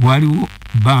 Waliwo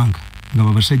banka nga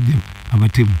babasajja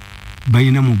abatemu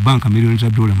bayina mu banka miliyoni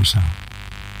 $7.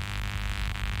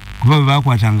 Kuba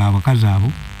bakwatanga abakazi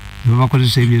abo ne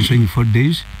bakozesa ebyensonyi 4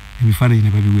 days ebifaananyi ne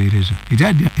babiweereza. It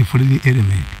had a foreign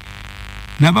element.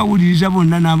 N'abawuliriza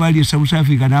bonna n'abaali e South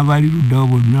Africa n'abaali luddawo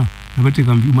bonna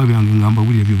nabateeka mu byuma byange nga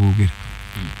mbawulira bye boogera.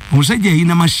 Omusajja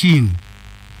yalina machine.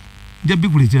 Nja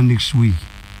bikuleetera next week.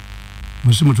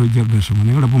 Masimu tojja gasoma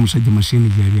naye olaba omusajja machine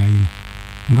gyali ayina.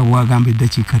 Nga bwagamba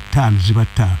eddakiika 5 ziba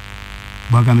 5.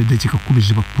 Bwagamba eddakiika 10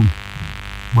 ziba 10.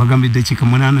 Bwagamba eddakiika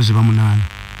 8 ziba 8.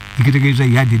 Ikitegeeza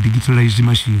he had a digitalized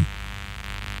machine.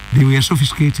 They were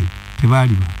sophisticated.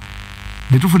 Tebaaliba.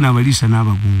 Ne tufuna abaliisa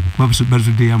n'abagungu. Kuba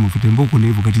bazudde y'amafuta emboko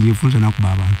neevu kati yeefunza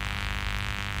n'akuba abantu.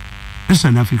 That's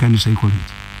an African psychology.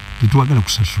 Tetwagala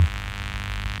kusasula.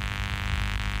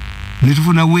 Ne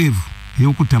tufuna wave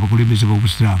ey'okutta abakulembeze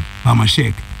b'obusiraamu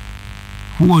b'amasheke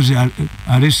who was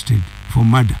arrested for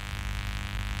murder.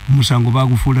 Omusango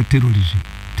baagufuula terrorism.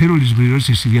 Terrorism is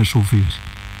a serious offense.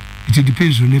 It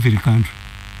depends on every country.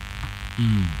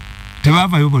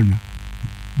 Tebavayo bonna.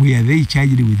 We are they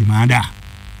charged with murder.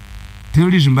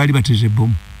 Terrorism bali bateze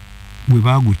bomb. We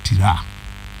baguttira.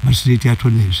 Basireti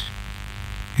atonies.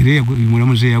 Era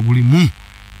mulamuze yagulimu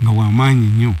nga wamaanyi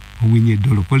nnyo owinye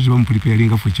 $1 kozi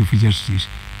bamupreparinga for chief justice.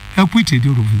 Acquitted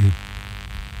all of them.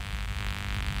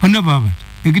 Bonna baba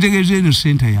ekitegeeza eno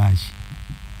center yaki.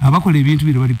 Abakola ebintu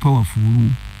bino bali powerful.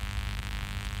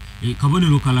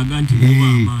 Kabonero kalaga nti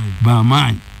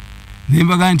bamaanyi.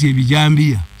 Nembaga nti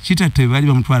ebijambiya kitatte bali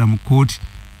bamutwala mu court.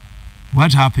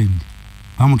 What happened?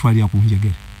 Bamutwalira ku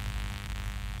njegere.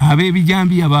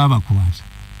 Ab'ebijambiya babakwasa.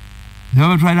 Ne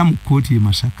babatwalira mu court e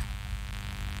Masaka.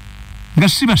 Nga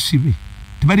sibe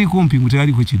tebali kompingu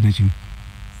tebaliko kinna kimu.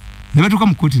 Ne batuuka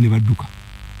mu court ne badduka.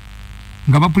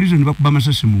 Nga bapoliisi ne bakuba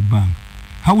amasasi mu bbanga.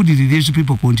 How did these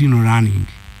people continue running?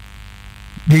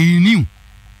 They knew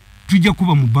tujja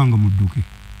kuba mu bbanga mudduke.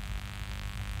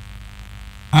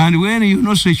 And when you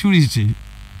know security,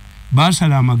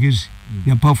 basala amagezi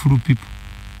ya powerful people.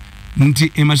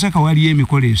 Nti e Masaka wali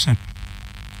emikolo 3.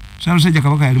 Ssaabasajja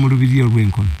Kabaka yali mu lubiri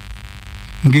olw'enkono.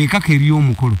 Ng'ekaka eri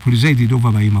omukolo presided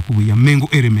over by Makubu ya Mengo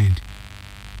element.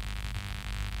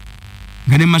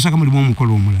 Nga ne Masaka mulimu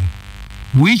omukolo omulala.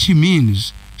 Which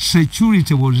means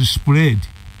security was spread.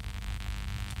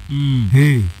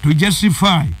 To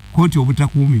justify kooti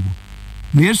obutakuumibwa.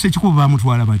 Naye Ssekikubo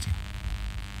baamutwala batya?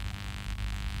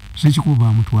 Ssekikubo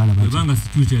baamutwala batya? Ebanga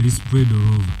security yali spread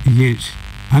all over. Yes.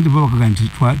 Anti babakaga nti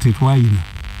tetwayina.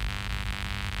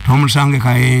 Tomusange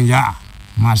Kayenja,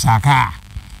 Masaka.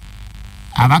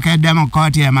 Abakadde mu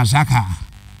kooti ya Masaka.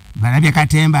 Balabye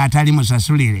Katemba atali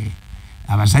musasulire.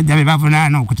 Abasajja be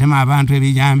bavunaana okutema abantu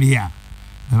ebijambiya.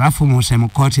 Bafumuse mu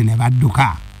kooti ne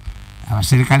badduka.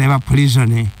 Abaserikale ba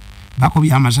prison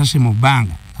bakubye amasasi mu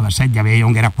bbanga. Abasajja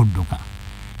beeyongera kudduka.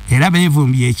 Era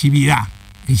beevumbye ekibira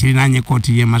ekirinaanye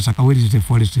kooti ye Masaka. Where is the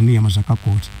forest near Masaka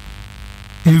court?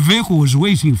 A vehicle was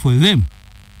waiting for them.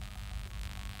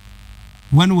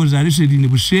 One was arrested in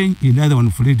Busenyi, another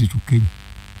one fled to Kenya.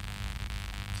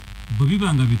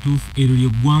 Bobibanga bituufu ero lye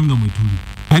ggwanga mwe tuli.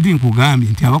 ati nkugambye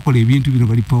nti abakola ebintu bino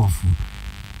bali powerful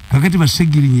kakati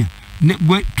basegirinya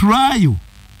tulayo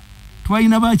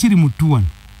twalina bakiri mutu wano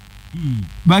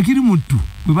bakiri mutu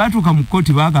bwe batuuka mu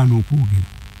kkooti baagaana okwogera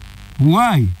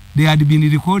why they had been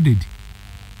recorded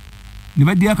ne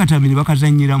badde akatambi ne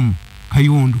bakazanyiramu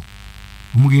Kayondo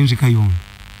omugenzi Kayondo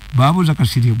babuuza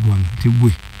Kasirye eggwanga nti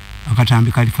gwe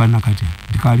akatambi kalifaana katya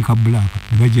nti kaali ka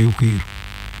black ne bajjayo keeru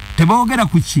tebaogera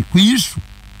ku isu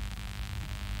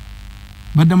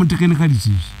baddamu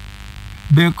technicalities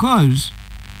because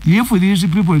if these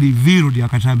people revealed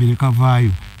akatambi ne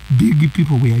kavaayo big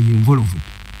people were involved.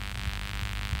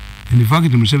 And in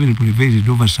fact, Museveni prevailed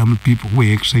over some people who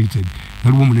were excited.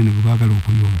 That woman in the Bagalo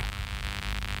Kuyonda.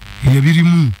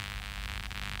 Yabirimu.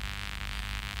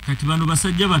 Katibano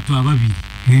basajja batu ababiri.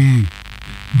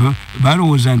 Baro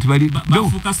was antibody.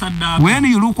 When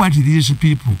you look at these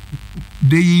people,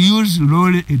 they use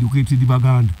lowly educated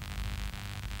Baganda.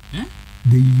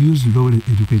 They use lowly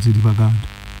educated Baganda.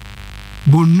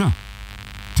 Bonna.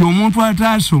 Ti omuntu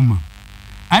atasoma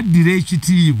addira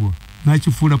ekitiibwa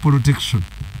n'kifuula protection.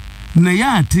 Naye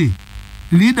ate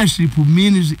leadership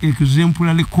means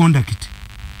exemplary conduct.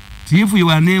 If you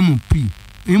are an MP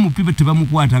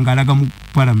tebamukwata ng'alaga mu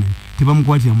parliament,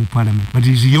 tebamukwatira mu parliament, but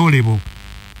is your level.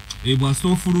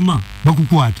 Bw'asoma fuluma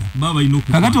bakukwata.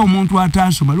 Kakati omuntu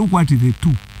atasoma look what the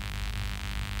two.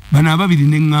 Bano ababiri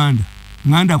ne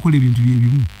ŋŋanda akola ebintu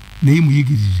byebimu naye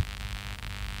muyigirize.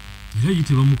 Era ye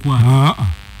tebamukwata.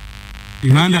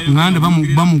 Ŋŋanda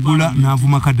bamugula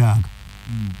n'avuma kadaaga.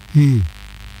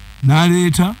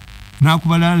 N'aleeta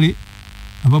n'akubalale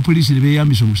abapoliisi ne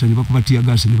beeyambisa omusa ne bakuba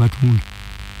tiyagasi ne batunda.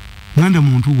 Ŋŋanda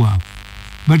muntu waabwe.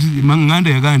 But ŋŋanda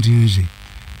yagaa nti nze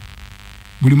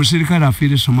buli muserikale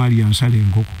afiire Somalia nsala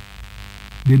enkoko.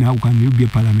 Then how can you be a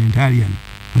parliamentarian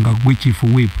nga gwe chief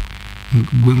whip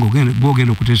gwe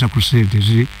ng'ogenda okuteesa ku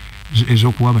ssente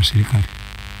ez'okuwa abaserikale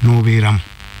n'obeeramu.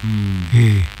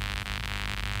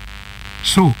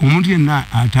 So omuntu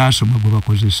yenna ataasoma gwe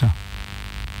bakozesa.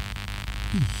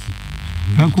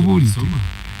 Kakubuulidde.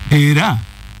 Era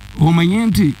omanye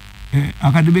nti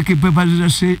academic papers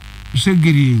za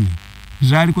Segirinya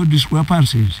zaaliko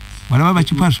discrepancies. Walaba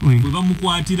bakipaswe. Bwe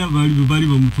bamukwatira bali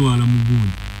bamutwala mu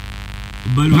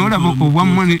gundi. N'olaba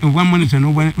obwa monitor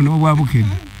n'obwa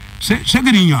bukedde.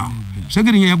 Segirinya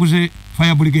yaguze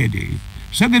fire brigade.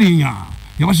 Segirinya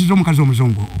yawasiza omukazi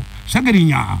omuzongo.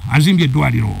 Segirinya azimbye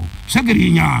eddwaliro.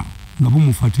 Segirinya nga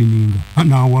bumufatiniga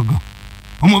n'awaga.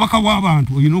 Omubaka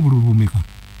w'abantu olina obululu bumeka.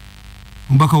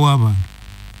 Omubaka w'abantu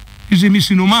ize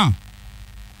misinoma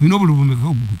olina obululu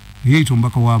bumeka yeyita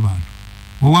omubaka w'abantu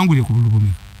owangulye ku bululu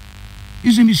bumeka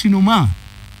ize misinoma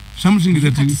something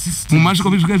that mu maaso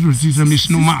g'ebisigazo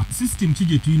misinoma system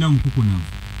kije tulina mukukunavu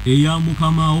eya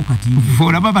mukamaawo kati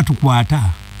olaba batukwata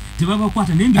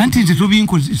tebabakwata anti nze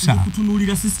tubinkozesa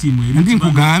kutunuulira system eri anti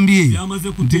nkugambye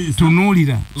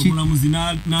tunuulira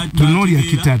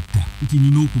kitatta nti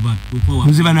nina okuba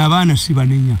nze bano abaana si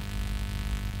banenya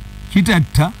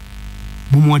kitatta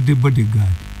mumuwadde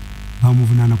bodyguard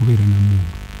bamuvunaana kubeera namundu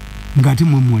ng'ate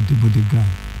mumuwadde bodyguard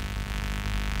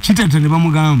kitatta ne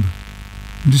bamugamba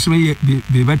nti simanyi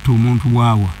be batta omuntu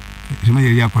waawa simanyi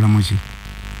yali akolamu ki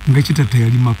nga kitatta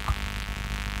yali makka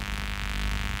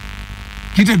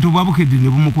kitatta obwabukedde ne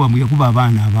bumukuba yakuba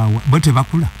abaana abaawa bo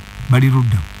tebakula bali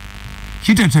luddamu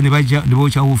kitatta ne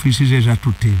bookya ofiisi ze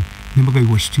ezatutte nembaga you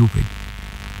were stupid.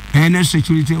 Any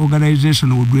security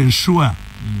organization would ensure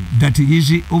that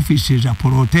his offices are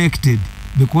protected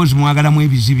because mwagalamu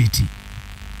ebizibiti.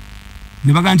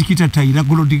 Ne baga nti kitatta ina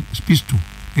golodi pistol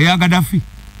eya Gaddafi.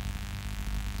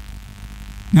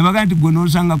 Ne baga nti gwe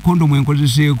n'osanga kondomu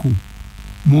enkozeseeko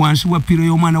mu wansi wa piro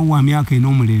y'omwana wa myaka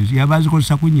en'omulenzi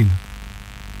yabazikozesa ku nnyina.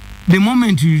 The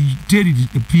moment you tell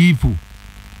the people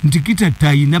nti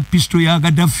kitatta ina pistol ya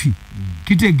Gaddafi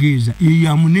kitegeeza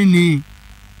eya munene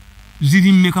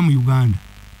ziri mmeka mu Uganda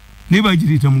ne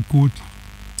bagireta mu kooti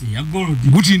ya golodi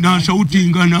guti na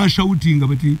shouting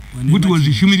but guti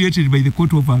was humiliated by the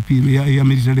court of appeal ya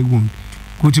military ground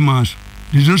court martial.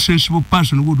 There's no sensible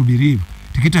person who would believe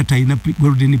kitatta ina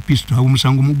golden pistol au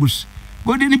musango mugusi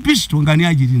golden pistol ngani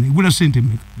agirina igula sente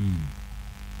meka.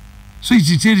 So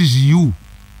it tells you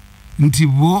nti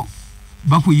bo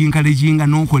bakuyinkalejinga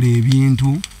n'okola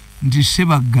ebintu nti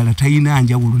Sebaggala tayina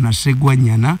njawulo na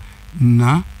Ssegwanyana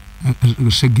na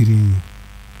Segirinya.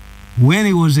 When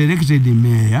he was elected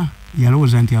mayor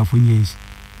yalowooza nti afunye ensi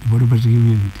development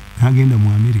community n'agenda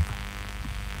mu America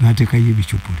n'ateekayo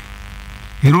ebicupuli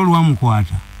era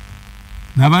olwamukwata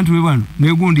n'abantu be bano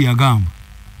n'egundi yagamba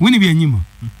wini BINYUMA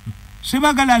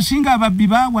Sebaggala asinga ababbi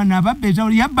baawa n'ababba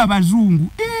yabba abazungu.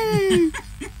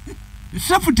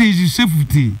 Safety is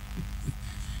safety.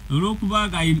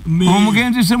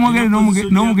 omugenzi semwogere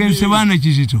n'omugenzi sebaana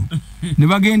Kizito ne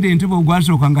bagenda Entebbe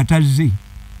ogwasooka nga tazze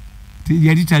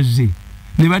yali tazze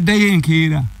ne baddayo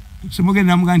enkeera semwogere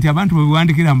namuga nti abantu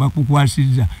babiwandikira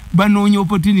mbakukwasizza banoonya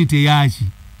opportunity yaki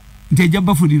nti ajja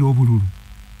bafunira obululu.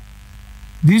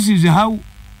 This is how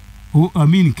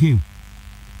Amin came.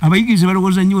 Abayigizi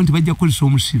balowooza nnyo nti bajja kukozesa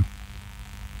omusiru.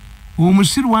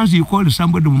 Omusiru, once you call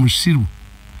somebody omusiru,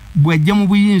 bw'ajja mu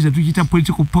buyinza tukiyita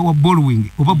political power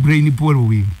borrowing oba brain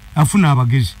borrowing, afuna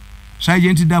abagezi.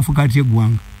 Sergeant Dafu kati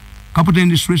eggwanga,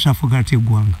 Captain Stress afu kati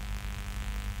eggwanga.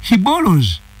 He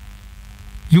borrows.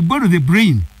 You borrow the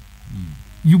brain.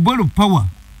 You borrow power.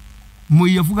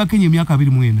 Yafuga Kenya emyaka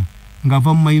 24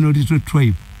 ng'ava mu minority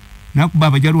tribe. Nakuba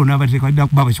abajaluo n'abateeka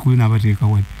nakuba abakikuyu n'abateeka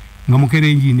wali nga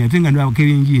mukerenjini ate nga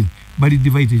n'abakerenjini bali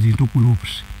divided into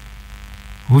groups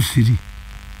of 3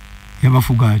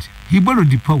 yabafuga ati he borrowed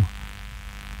the power.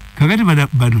 Kakati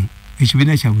bano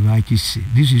ekibiina kyabwe bakisse.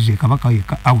 This is a kabaka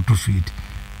yeka out of it.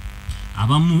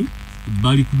 Abamu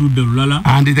bali kududda lulala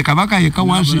and the kabaka yeka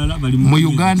once mu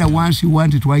Uganda once you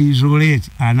want to isolate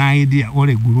an idea or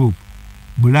a group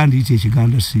bulandi ite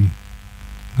ekiganda si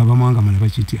nga bamwanga mala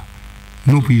bakitya.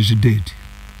 Nope is dead.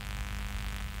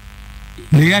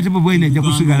 Naye ate bwene ajja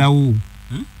kusigalawo.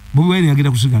 Bwene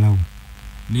agenda kusigalawo.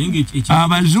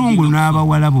 Abazungu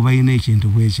n'abawalabu balina ekintu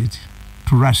bwekiti.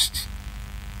 Trust.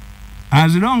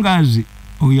 As long as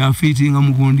we are fitting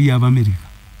mu gundi y'Amerika.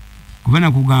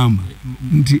 Kubana kugamba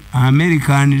nti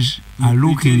Americans are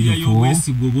looking for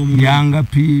younger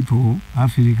people,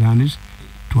 Africans,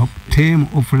 to tame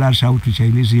or flash out to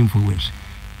Chinese influence.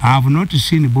 I have not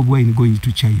seen Bob Wine going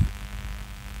to China.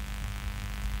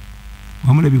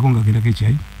 Wamule bikonga kila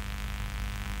kechai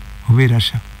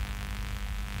oberasha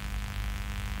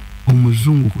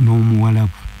omuzungu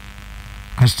n'omuwalabu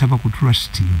kasitaba ku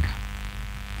trusting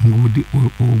ngudi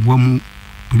obwamu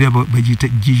bulaba bajita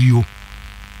geo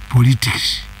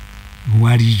politics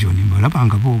wa region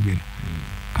mbalabanga boogera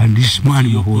can this man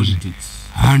yohoze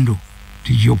handle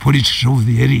the geopolitics of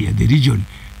the area, the region.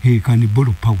 He can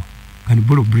borrow power, can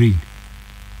borrow brain.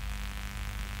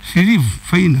 See,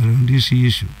 final on this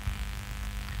issue.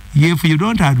 If you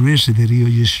don't address the real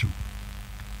issue,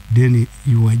 then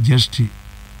you are just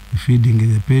feeding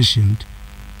the patient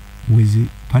with the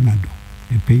Panadol,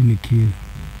 the pain killer.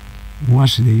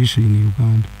 What's the issue in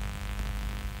Uganda?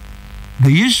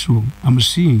 The issue I'm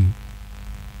seeing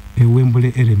a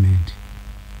Wembley element.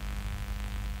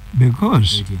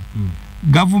 Because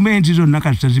government is on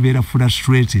Nakatazibera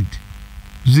frustrated.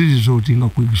 This is resulting in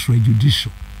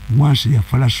extrajudicial once they are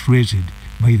frustrated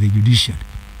by the judiciary.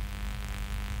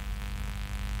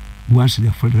 Once they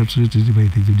are frustrated by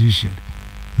the judiciary.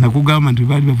 Nakugamba nti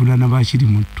bali bavunana bakiri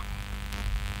muto.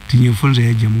 Tinyefonza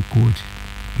yaja mu court.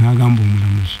 Nagamba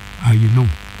omulamuzi, you know,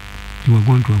 you are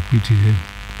going to acquit them,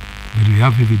 but we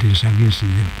have evidence against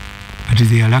them. But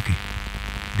they are lucky.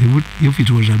 They would, if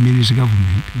it was a ministry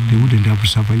government, they wouldn't have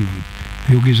survived.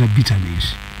 They would get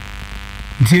bitterness.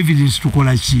 Nti evidence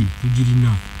tukola chi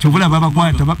tujirina chokola baba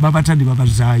kwata baba tandi baba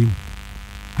zayo.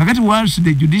 Kakati once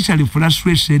the judiciary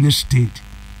frustrates any state,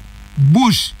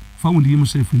 Bush found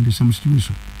himself in the same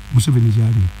situation. Museveni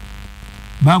jali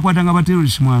bakwata nga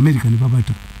terrorists mu America ne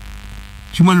babata.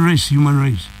 Human rights.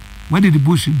 What did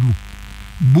Bush do?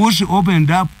 Bush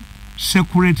opened up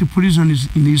security prisons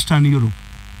in Eastern Europe.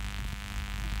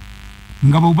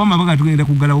 Ngaba Obama baga tugenda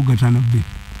kugala ogatana be.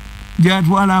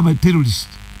 Jatwala aba terrorists.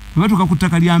 Batuka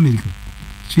kutaka li America.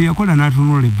 Kye yakola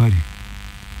n'atunula ebbali.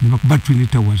 Ne bakuba Twin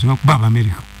Towers, bakuba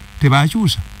America.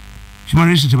 Tebakyusa. Human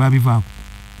rights tebabivaako.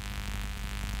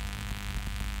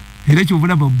 Era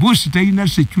kyovula ba Bush talina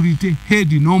security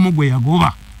head n'omugwe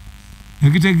yagoba.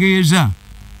 Ekitegeeza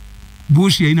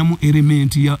Bush yalinamu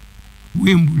element ya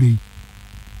Wembley.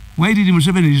 Why did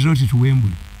Museveni resort to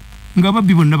Wembley? Nga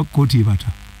babbi bonna kooti ebata.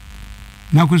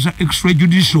 Nakozesa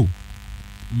extrajudicial.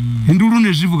 Endulu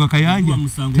ne zivuga Kayanja.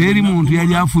 Teri muntu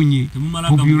yali afunye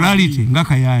popularity nga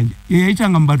Kayanja.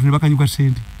 Yayitanga mu bantu ne bakanyuka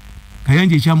sente.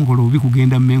 Kayanja ekyamukola obi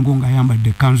kugenda Mengo nga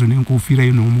ayambadde kanzo n'enkofiira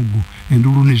yo n'omuggo.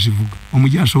 Endulu ne zivuga.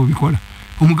 Omujaasa obikola.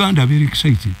 Omuganda very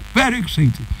excited. Very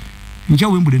excited. Ncha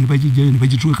Wembley ne bagijjayo ne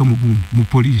bagituweka mu gundi mu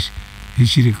police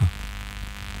ekireka.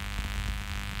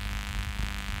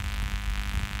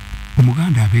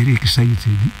 Omuganda very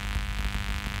excited.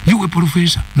 You a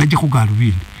professor najja kugala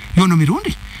bindi. Yono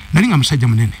Mirundi nalinga musajja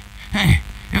munene.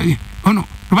 Ono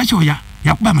lwachoya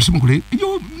yakuba amasimu kule.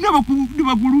 Yo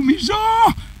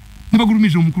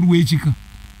nibagulumiza omukulu w'ekika.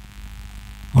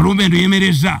 Olumbe ndo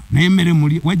yemereza na yemere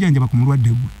muli wajanja bakumulwadde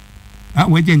gwe.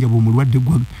 wajanja bomulwadde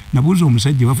gwa nabuuza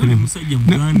omusajja waffe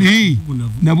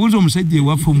nabuuza omusajja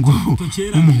waffe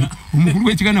omukulu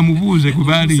w'ekika namubuuze kwe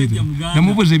baaliira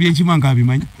namubuuza ebyenkima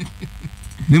ng'abimanyi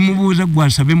ne mubuuza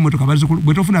gwasaba emmotoka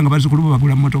bwe tofunanga bazzukulu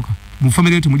bagula mmotoka mu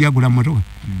famire yo temuli agula mmotoka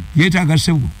yeetaaga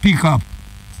ssebo pick up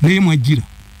naye mwajjira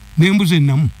n'embuzi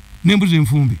ennamu n'embuzi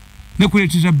enfumbe ne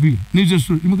kuleetiza bbira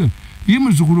ye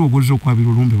muzzukulu ogozza okwabira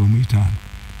olumbe bamuyitaano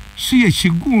si ye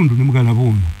kigundu ne mugala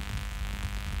boono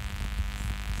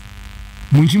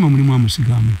mu nkima mulimu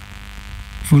amusigame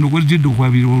fono gwajjidde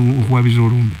okwabiza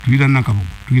olumbe tuyina nakabogo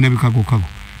tuyina bikagokago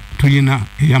tuyina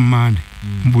eyammande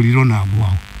mbuliro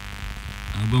naagwawo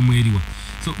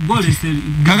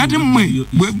kakati mmwe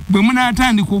bwe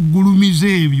munaatandika okugulumiza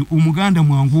ebyo omuganda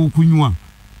mwangu okunywa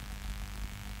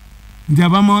nti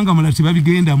abamawanga mala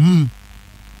tebabigendamu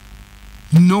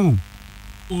no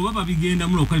oba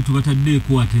babigendamu lokali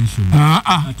tubataddeeko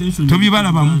attention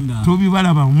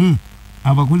tobibalabamu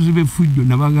abakozi b'effujjo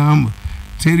nabagamba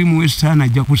teri muwesitaani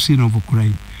ajja ku scene of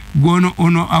crime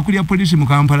ono akulya poliisi mu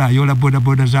Kampala ayola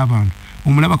bodaboda z'abantu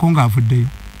omulabako ng'avuddeyo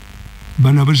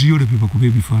bano abaziyola be bakuba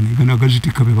ebifaananyi gano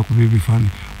agazitikka be bakuba ebifaananyi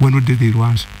wanodde the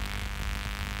lwansi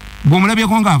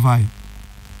bw'omulabyeko ng'avaayo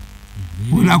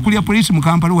ono akulya poliisi mu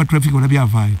Kampala wa traffic olabye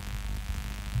avaayo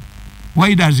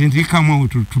why doesn't he come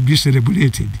out to be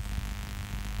celebrated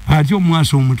atyo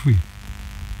omwasa omutwe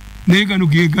naye gano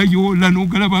gegayola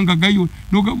n'ogalaba nga gayola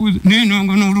n'ogabuuza naye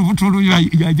n'olubuto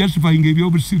ya justifying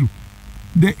ebyobusiru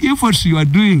the efforts you are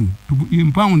doing to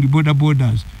impound border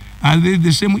borders are they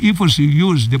the same efforts you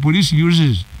use the police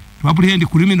uses to apprehend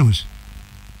criminals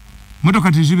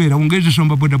motoka tezibeerawo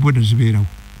ng'ezisomba bodaboda zibeerawo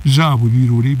zaabwe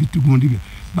birole ebitugundi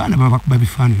baana babakuba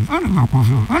bifaananyi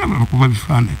babakuba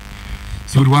bifaananyi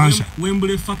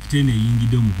Wembule factor ne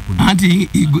yingide mu kukuna anti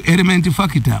element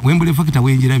factor Wembule factor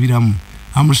wenjirabiramu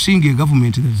I'm seeing a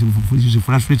government that is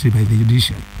frustrated by the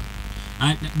judiciary.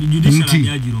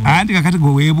 Anti kakati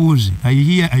go webuzi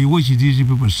I watch these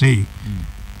people say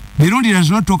Mirundi does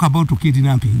not talk about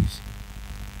kidnappings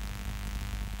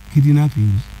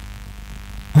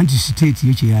anti state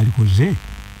yeche yalikoze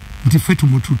nti fetu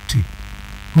mututte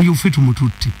uyu fetu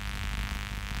mututte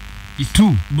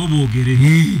two bobo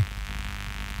ogere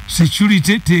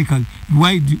security take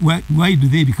why do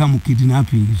they become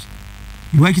kidnappings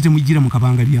iwakite mujira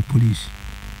mukabanga ya police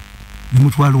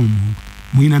nemutwala omuntu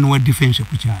muina no defense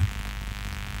ku cyane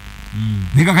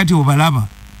neka kati obalaba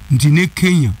nti ne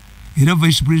Kenya era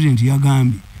vice president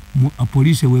yagambi a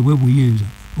police wewe buyinza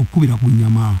okubira ku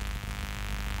nyama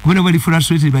kubona bali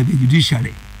frustrated by the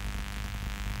judiciary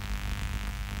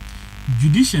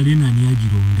nani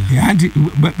yagironda anti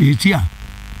betia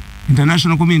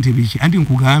international community bichi anti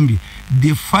nkugambi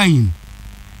define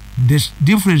the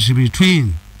difference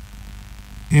between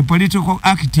a political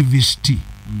activist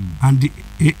and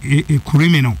a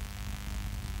criminal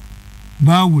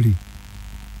bawuli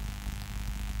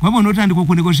wabo notandika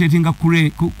ku negotiating a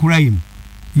crime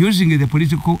using the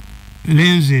political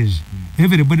lenses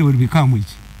everybody will become which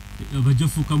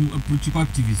abajafuka political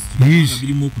activist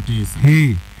abirimo kutesa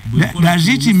does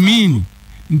it mean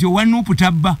ndio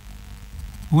wanuputabba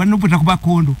wanuputa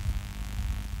kondo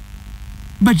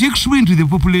but explain to the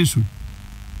population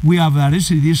we have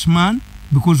arrested this man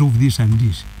because of this and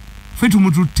this fetu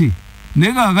mututte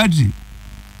nega agati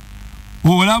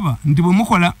olaba ndi bwe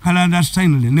mukola kalanda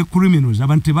style ne criminals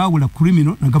abantu baawula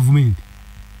criminal na government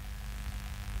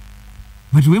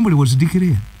but Wembule was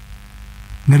declared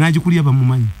nganaji kulia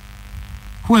bamumanyi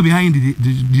who are behind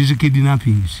these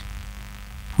kidnappings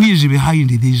who is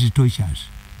behind these tortures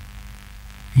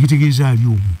yitegeza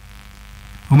aliumu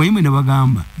omayime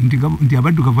nabagamba nti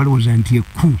abaddu kavaloza nti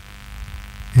eku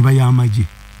eba yamaje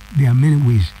there are many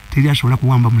ways teri asobola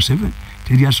kuwamba Museveni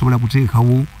teri asobola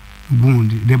kuteekawo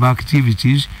gundi the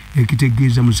activities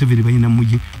ekitegeza Museveni bayina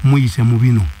muyise mu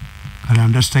bino kala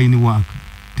understand work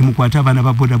temukwata abana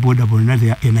ba boda bonna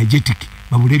they are energetic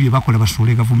babulebye bakola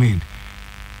basole government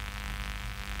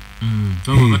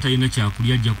batayina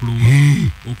kyakulya ajja kulowo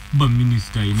okuba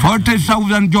minister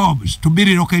 40,000 jobs to be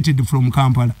relocated from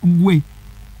Kampala gwe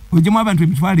ojemu abantu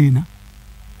emitwalo ena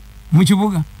mu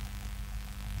kibuga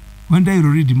one day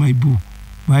you read my book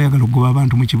bayagala okugoba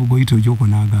abantu mu kibuga oyita ojoko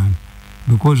n'agaana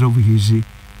because of his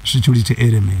security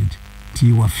element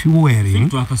you are fueling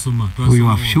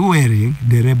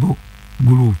the rebel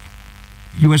group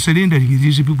you are surrendering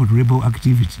these people to rebel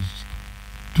activities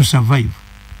to survive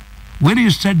when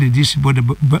you started this border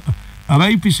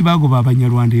abayipisi bagoba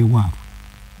abanyarwanda ewaabwe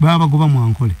babagoba mu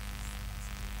Ankole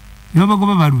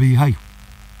babagoba balubeyihayo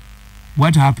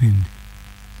what happened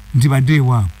nti badde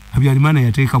ewaabwe Habyarimana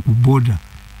yateeka ku border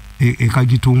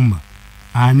ekagitumba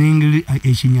aningili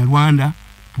ekinyarwanda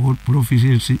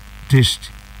proficiency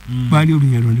test bali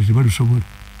olunyalonda tebalusobola.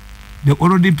 The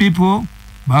already people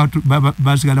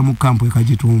basigala mu camp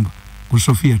ekajitumba ku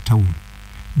Sofia town.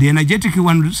 The energetic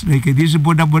ones like these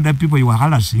border people you are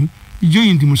harassing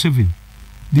joined Museveni.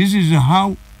 This is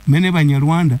how many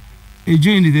Banyarwanda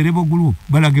joined the rebel group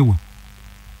balagewa.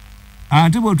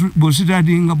 Ate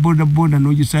bositadinga border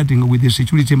no starting with the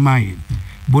security mind.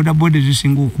 Border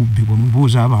zisingo kubbibwa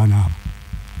mubuuza abaana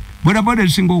abo. Border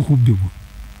zisingo kubbibwa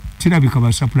kirabika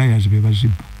ba suppliers be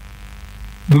bazibba.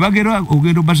 Bwe bagera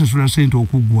ogendo basasula sente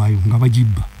okuggwayo nga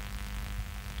bagibba.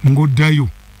 Ngoddayo.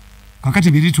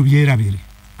 Kakati biritu byerabere.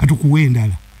 Katukuwe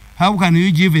endala. How can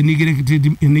you give a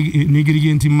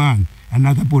negligent man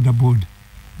another border?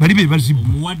 Bali be bazibba.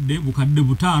 Muwadde bukadde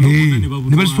butaano ne babutu.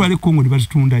 Ne bazitwale Kongo ne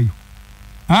bazitundayo.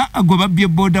 Gwe babbye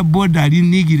border ali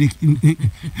nigire.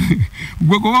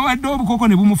 Gwe ko bawadde obukoko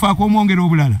ne bumufaako omwongera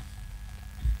obulala.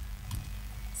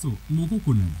 So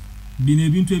mukukuna bino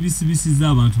ebintu ebisibisiza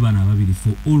abantu bana ababiri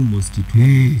for almost 2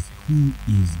 years. Who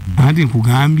is the andi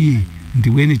nkugambye nti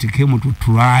when it came to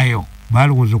trial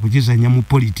balowooza kukizanya mu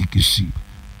politics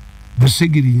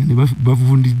basegerinya ne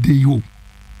bavundiddeyo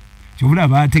kyobula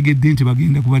baategedde nti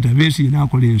bagenda kubata Besigye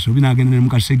n'akola ensobi n'agenda ne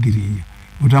mukasegerinya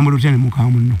otambula otya ne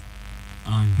mukamuno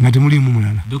nga temulimu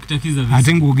mulala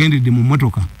ate ng'ogendedde mu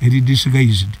mmotoka eri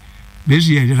disguised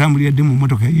Besigye yatambulidde mu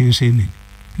mmotoka y'ensenene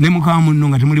ne mukamuno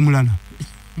nga temuli mulala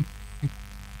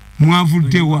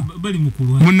mwavuddewa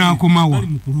munakomawa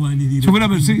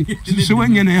sobulaba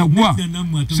siwanyana yagwa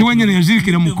siwanyana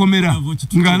yazirikira mu komera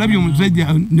ng'alabye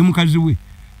omusajja ne mukazi we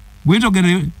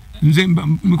bwentogera nze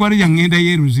mikwano gyangenda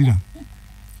yeruzira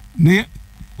naye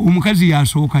omukazi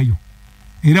yasookayo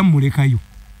era mmulekayo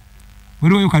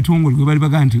waliwo katongole gwe bali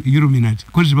baga nti Illuminati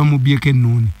kozi bamubyeko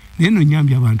ennuuni naye no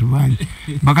nyambye abantu bangi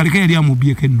bakaleka yali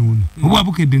amubyeko ennuuni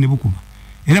obwabukedde ne bukuba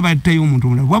era battayo omuntu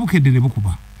omulala bwabukedde ne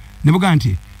bukuba ne buga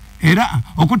nti era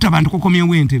okutta abantu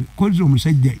kukomyewo entebe kozi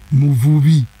omusajja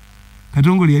muvubi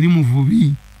katongole yali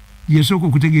muvubi yasooka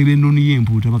okutegeera ennuuni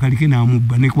y'empuuta bakalike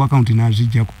n'amubba ne ku akawunti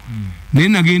n'aziggyako naye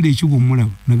nagenda ekigo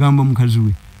omulaba nagamba mukazi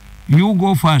we you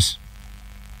go first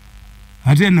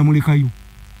ate namulekayo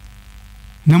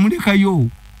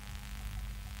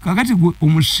kakati gwe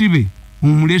omusibe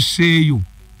omulesseeyo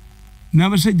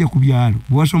n'abasajja ku byalo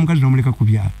bwewasa omukazi n'omuleka ku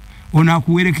byalo ono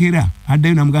akuwerekera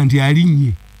addayo namugamba nti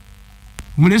alinnye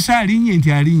omulesa alinnye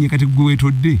nti alinnye kati gwe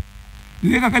weetodde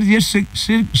naye kakati ye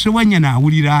sewanya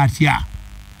n'awulira atya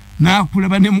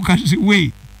n'akulaba ne mukazi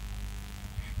we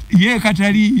ye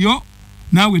kataliyo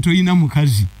naawe toyina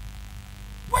mukazi.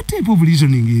 What type of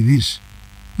reasoning is this?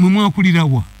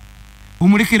 Mumwakulirawa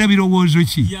omulekera birowoozo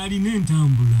ki yalina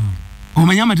entambula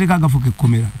omanya amateeka agafuka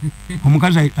ekkomera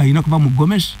omukazi ayina kuba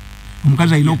mugomesi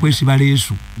omukazi ayina okwesiba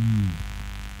leesu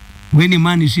when a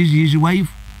man sees his wife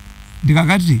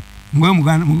ndikakati ngoye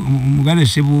muganda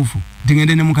sebuufu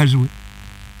ntingende ne mukazi we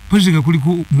pozika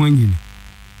kuliku mwenyine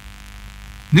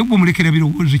nebwo mulekera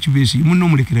birowoozo kibesi munno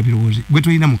mulekera birowoozo gwe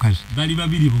toyina mukazi bali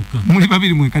babiri bokka muli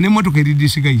babiri mweka ne motoka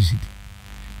eridisigaizidi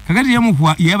kakati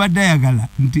yamukwa yabadde ayagala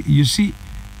nti you see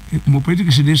mu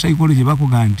politics ne psychology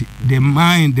bakuga nti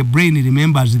the brain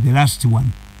remembers the last one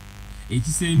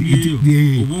ekisembiyo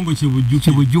obwongo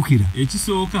kyebujjukira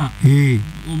ekisooka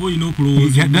oba olina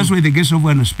okulowooza that's why the guest of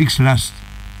one speaks last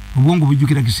obwongo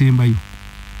bujjukira kisembayo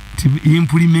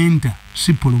implementa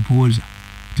si proposer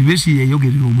tibesi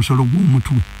yayogerera omusolo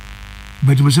gw'omutwe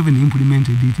but Museveni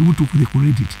implemented it who took the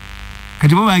credit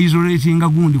kati baba isolatinga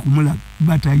gundi kumula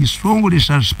but I strongly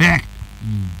suspect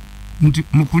nti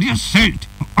mukulya sente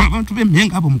abantu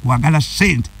b'emmenga abo mukwagala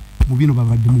sente mu bino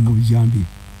babadde mu bijambi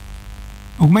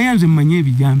okumanya nze mmanye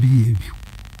ebijambi ebyo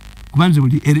kubanze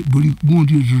buli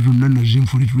gundi zonna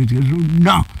nazimfulitulete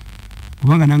zonna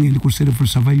kubanga nange ndi ku self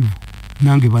survival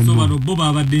nange so bano boba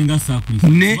abaddenga sakulisa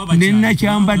ne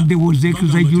nakyambadde was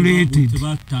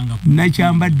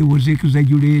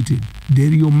exaggerated the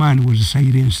real man was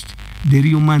silenced the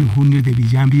real man who knew the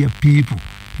bijambia people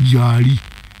jali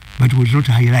but was not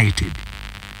highlighted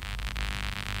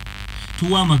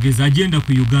tuwa magezi agenda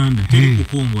ku Uganda teri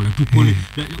kukongola tukole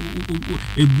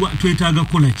twetaaga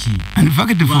kola ki in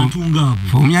fact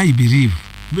for me I believe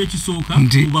bekisoka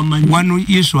one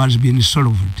issue has been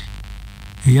solved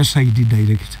eyasayidi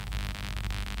director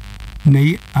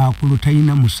naye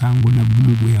akulutaina musango na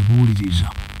gumu gwe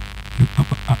yabuuliriza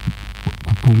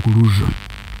ku conclusion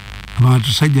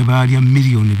abantu sajja baalya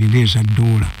miliyoni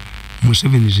 $4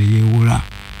 Museveni ze yeewola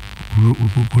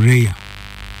kureya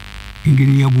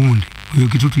ingini ya gundi oyo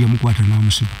kitutu yamukwata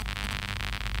n'amusiba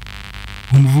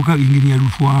omuvuka ingini ya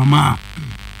Lutwama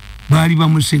baali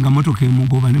bamusinga motoka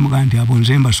emugoba ne mugaa nti abo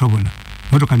nze mbasobola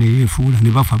motoka ne yeefuula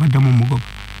ne bafa baddamu omugoba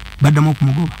baddamu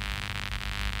okumugoba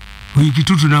oyo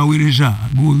kitutu naweereza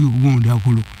gundi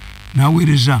akulu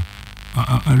naweereza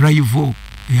rival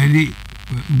yali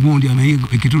gundi amayigo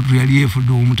ekitutu yali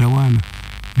efudde omutawaana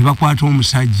ne bakwata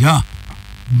omusajja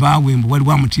bawembu wali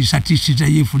wamutiisa tiisita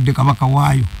yefudde kabaka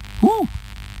waayo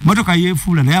motoka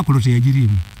yefuula naye akolo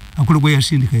teyagirimu akolo gwe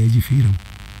yasindika yagifiiramu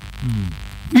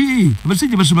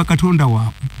abasajja basoma katonda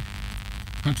waabwe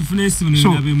katufune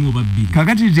esimu nabemu obabbiri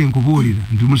kakati nze nkubuulira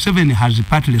nti Museveni has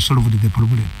partly solved the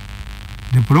problem.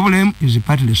 The problem is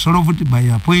partly solved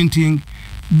by appointing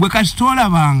gwe kasitola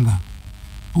banga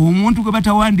omuntu gwe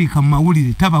batawandiika mu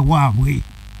mawulire taba waabwe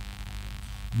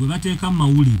gwe bateeka mu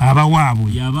mawulire aba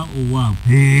waabwe yaba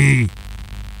owaabwe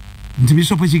nti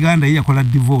Bisopo Kiganda ye yakola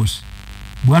divorce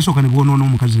bwasooka ne bwonoona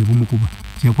omukazi ne bumukuba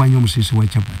yakwanya omusiisi wa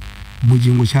Chapati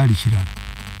bujingo kyali kirala.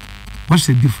 What's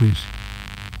the difference?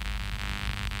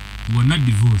 Wonna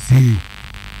divorce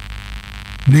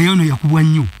naye ono yakubwa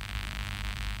nnyo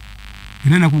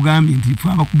era nakugambye nti fe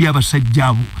abakubye abasajja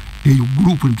abo eyo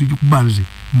gurupu netugikubanze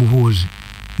muhoozi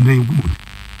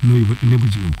ne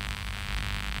bujingo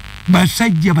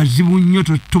basajja bazibu nnyo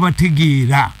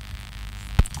tobategeera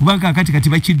kubanga kati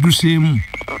bakidduseemu.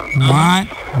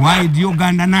 Why do you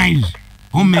organize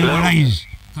or mayorize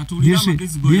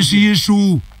this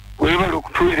issue? Webala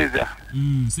okutuweereza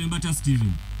Sembata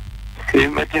Steven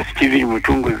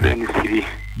mutunguza Misiri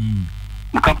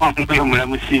mukama mbuyo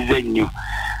mulamusiza nnyo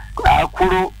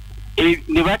akulo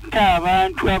ne batta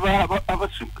abantu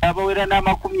abawera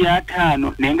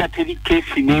n'50 naye nga teri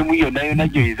keesi n'emu yonna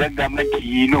gyoyizagamba nti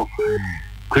yiino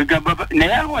kwegamba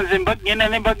naye awanze mbagenda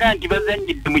ne mbaga nti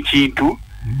bazanyidde mu kintu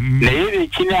naye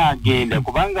bekinaagenda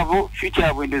kubanga bo future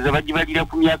abwendeza bagibalira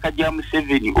ku myaka gya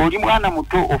Museveni. Oli mwana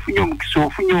muto ofunye omukisa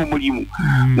ofunye omulimu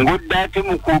ng'odda ate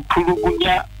mu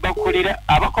kutulugunya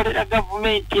abakolera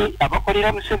gavumenti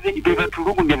abakolera Museveni be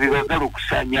batulugunya be baagala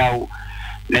okusaanyaawo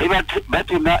naye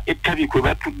batema ettabi kwe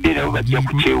batudde nabo bajja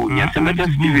kukyewuunya. Sembata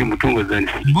Steve mutungoza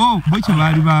nti bo kye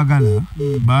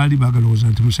baali baagala oza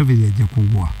nti Museveni ajja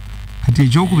kugwa kati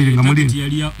ekyokubiri nga muli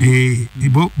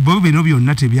bo bino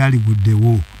byonna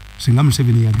tebyaliguddewo singa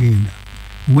Museveni yagenda.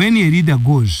 When a leader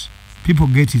goes people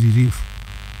get relief.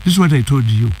 This is what I told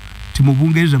you.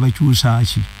 Timubungereza bakyusa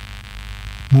ki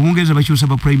mubungereza bakyusa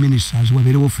ba prime ministers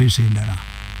wabeerewo face endala.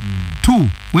 Two,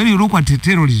 when you look at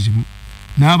terrorism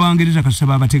n'abangereza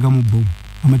kasaba abateeka mu bbomu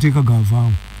amateeka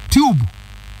gaavaawo. Tube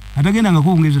atagenda nga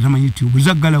kubungereza tamanyi tube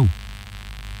zaggalawo.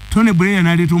 Tony Blair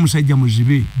n'aleeta omusajja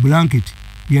muzibe blanket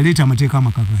yaleeta amateeka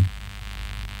amakakali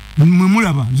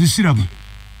mwemulaba zisiraba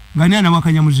nga ni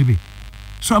anawakanya muzibe.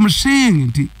 So I'm saying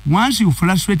nti once you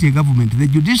frustrate a government, the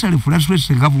judiciary frustrates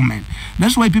the government.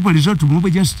 That's why people resort to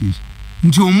mob justice.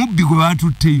 Nti omubbi gwe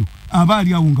batutteyo aba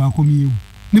ali awo ng'akomyewo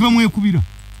ne bamwekubira.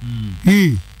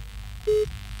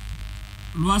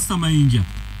 Lwasa Mayinja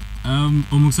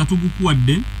omukisa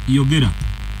tugukuwadde yogera.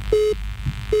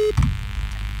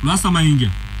 Lwasa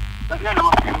Mayinja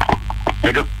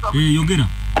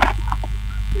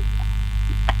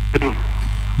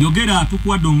yogera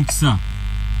tukuwadde omukisa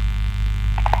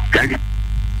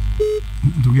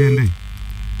tugende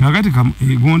nakati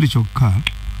egondi kyokka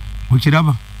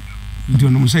okiraba nti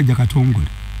ono musajja Katongole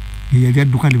yali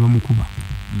adduka ne bamukuba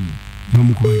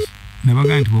ne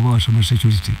bagaa nti bwoba wasoma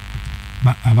security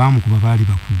abaamukuba baali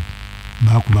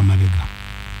bakuba mabega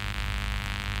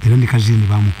era ne kazini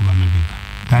baamukuba mabega.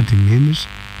 That means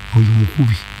oyo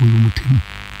mukubi oyo mutemu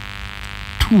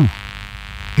tu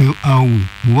awo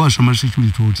bwoba wasoma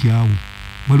security otyawo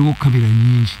waliwo kamera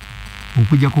nyingi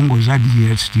okujjako ng'ozaddi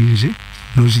yasitinze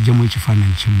n'ozijjamu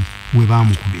ekifaananyi kimu we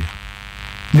baamukubira.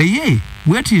 Naye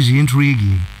what is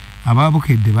intriguing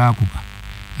abaabukedde baakuba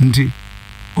nti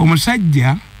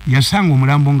omusajja yasanga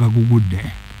omulambo nga gugudde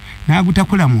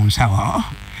n'agutakula mu nsawo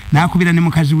n'akubira ne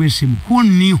mukazi w'essimu. Who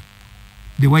knew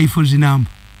the wife's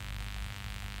number?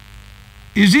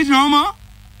 Is it normal?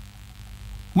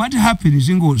 What happens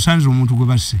ng'osanze omuntu gwe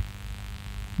basse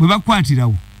bwe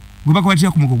bakwatirawo gwe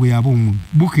bakwatira ku mugogo yaba omuntu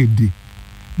bukedde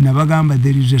nabagamba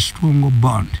there is a strong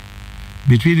bond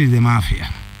between the mafia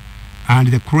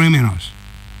and the criminals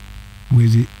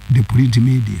with the print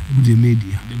media, with the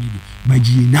media.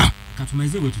 Bajina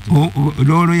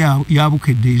lolo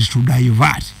yabukedde is to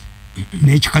divert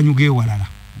n'ekikanyuga ewalala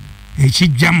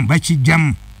ekijjamu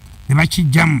bakijjamu ne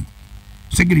bakijjamu.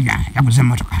 Segirinya yabuze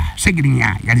motoka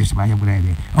Segirinya yali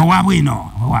sibayagulebe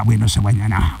owabwino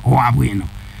sebanyana owabwino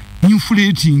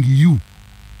inflating you.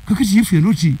 Because if you're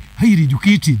not highly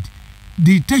educated,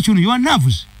 they touch on your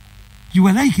nerves. You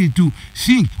are likely to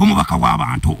think, omubaka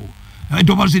w'abantu,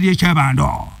 eddoboozi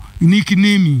ly'ekyabando,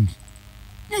 nicknaming.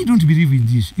 I don't believe in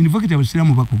this. In fact,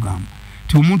 abasiraamu bakugamba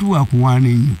ti omuntu akuwaana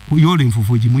ennyo yola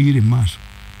enfufu gimuyire mu maaso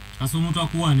asa omuntu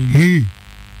akuwaana ennyo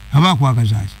aba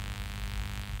akwagazaki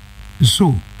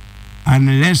so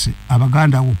unless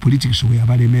abaganda abo politics we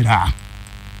yabalemera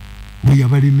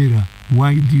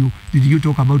why did you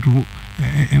talk about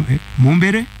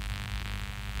Mumbere?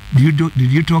 Did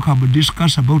you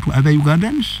discuss about other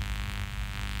Ugandans?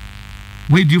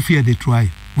 Why do you fear the trial?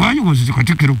 Why was it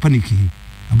particular panicking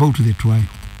about the trial?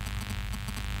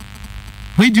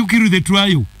 Why do you kill the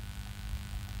trial?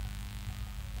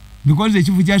 Because the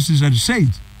Chief Justice had said,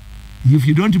 if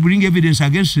you don't bring evidence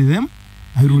against them,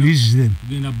 I will release them.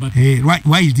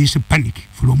 Why is this panic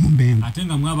from Mumbengo?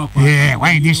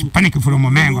 Why is this panic from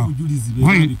Mumbengo?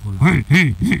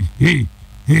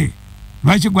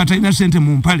 Lwaki kwata innocent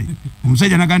mu mpale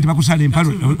omusajja naga nti bakusala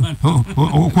empalo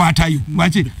okwatayo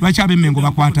lwaki abemengo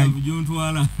bakwatayo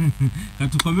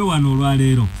katukome wano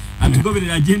olwaleero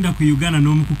atugoberera agenda ku Uganda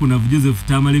n'omukuku na Joseph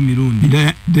Tamale Mirundi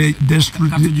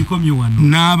katugikomye wano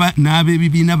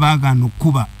n'abebibiina baagaana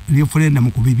okuba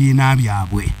referendum ku bibiina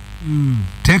byabwe.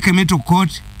 Take me to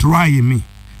court, try me.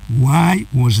 Why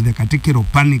was the Katikiro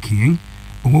panicking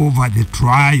over the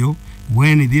trial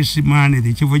when this man,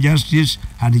 the Chief Justice,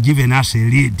 had given us a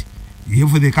lead?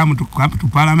 If they come to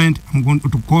Parliament, I'm going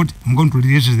to court, I'm going to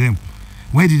release them.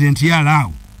 Why didn't he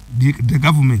allow the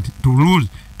government to rule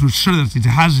to show that it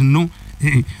has no...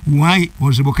 why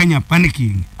was Bokenya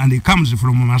panicking? And he comes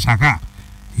from Masaka.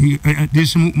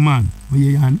 This man,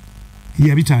 he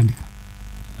habitandika.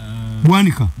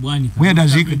 Bwanika. Where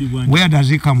does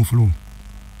he come from?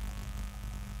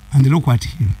 And look at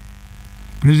him.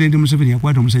 President Museveni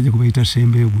yakwata omusajja kubayita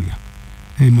Sembeguya.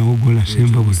 Mawogola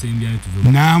Sembeguya.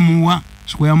 Namuwa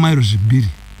square miles 2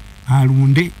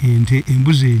 alunde ente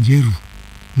embuzi enjeru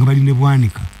nga baline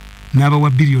Bwanika. N'abawa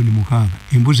bilioni 6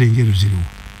 embuzi enjeru ziriwo.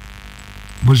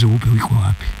 Mbuzi wupe wiko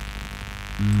wapi?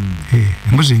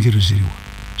 Embuzi enjeru ziriwo.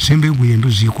 Sembeguya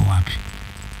embuzi yiko wapi?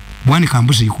 Bwanika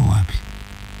mbuzi yiko wapi?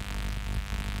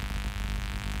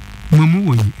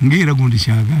 Mwemuwonye ngera gundi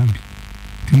kyagambi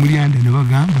timulyanda ne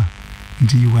bagamba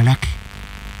nti you are lucky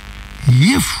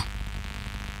if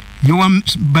your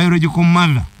biological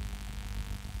mother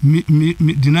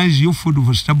denies you food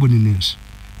for stubbornness,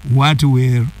 what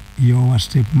will your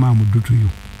stepmom do to you?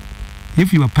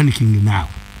 If you are panicking now,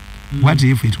 what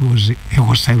if it was a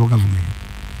hostile government?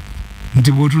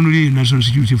 Nti botunuli National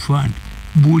Security Fund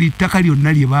buli ttaka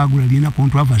lyonna lye baagula lina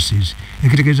controversies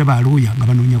ekitegeeza balooya nga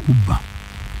banoonya kubba.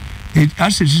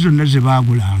 Assets zonna ze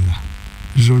baagulanga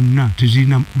zonna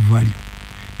tezirina value.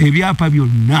 Ebyapa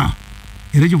byonna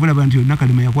era kyobulaba nti yonna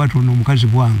Kalema yakwata n'omukazi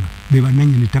Bwanga be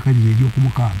bannannyini ettaka lino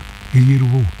ery'okumukaaga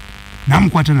eryerubo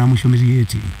n'amukwata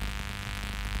n'amushomeriyeeti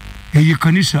eyo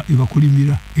kanisa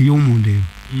ebakulimira ey'omundeebo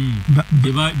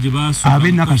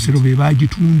abe Nakasero be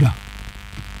baagitunda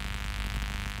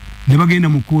ne bagenda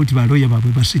mu kooti balooya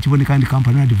baabwe basekiboneka ndi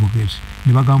Kampala Advocates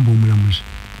ne bagamba omulamuzi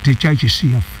tekyaki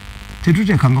si yaffe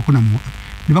tetuteekangako namu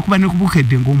ne bakuba ne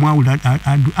kubukedde ng'omwawula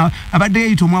abadde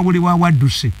yayita omwawuli wa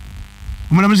wadduse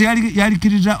omulamuzi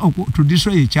yalikiriza to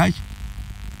destroy church.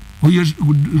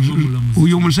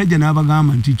 Oyo omusajja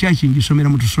n'abagamba nti church ngisomera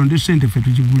mutusonde ssente ffe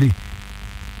tugigule.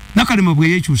 Nakalema bwe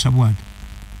yeekyusa bwati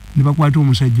ne bakwata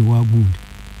omusajja wa gundi.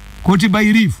 Court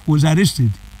by Reef was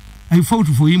arrested. I fought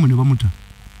for him ne bamuta.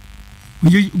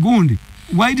 Gundi,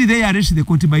 why did they arrest the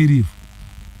Court by Reef?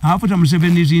 After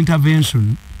Museveni's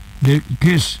intervention, the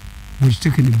case was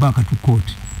taken back to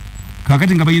court.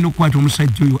 Kakati nga bayino kwata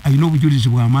omusajja oyo ayina obujulizi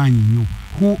bw'amaanyi nnyo.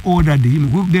 Who ordered him?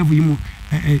 Who gave him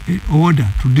order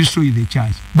to destroy the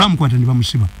church? Bamukwata ne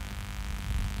bamusiba.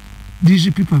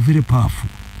 These people are very powerful.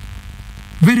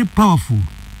 Very powerful.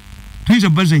 Tuyinza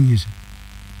bazanyiza.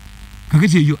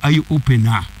 Kakati eyo ayo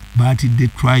opener but the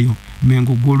trial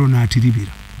mengo golo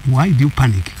n'atiribira. Why do you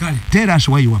panic? Tell us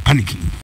why you are panicking.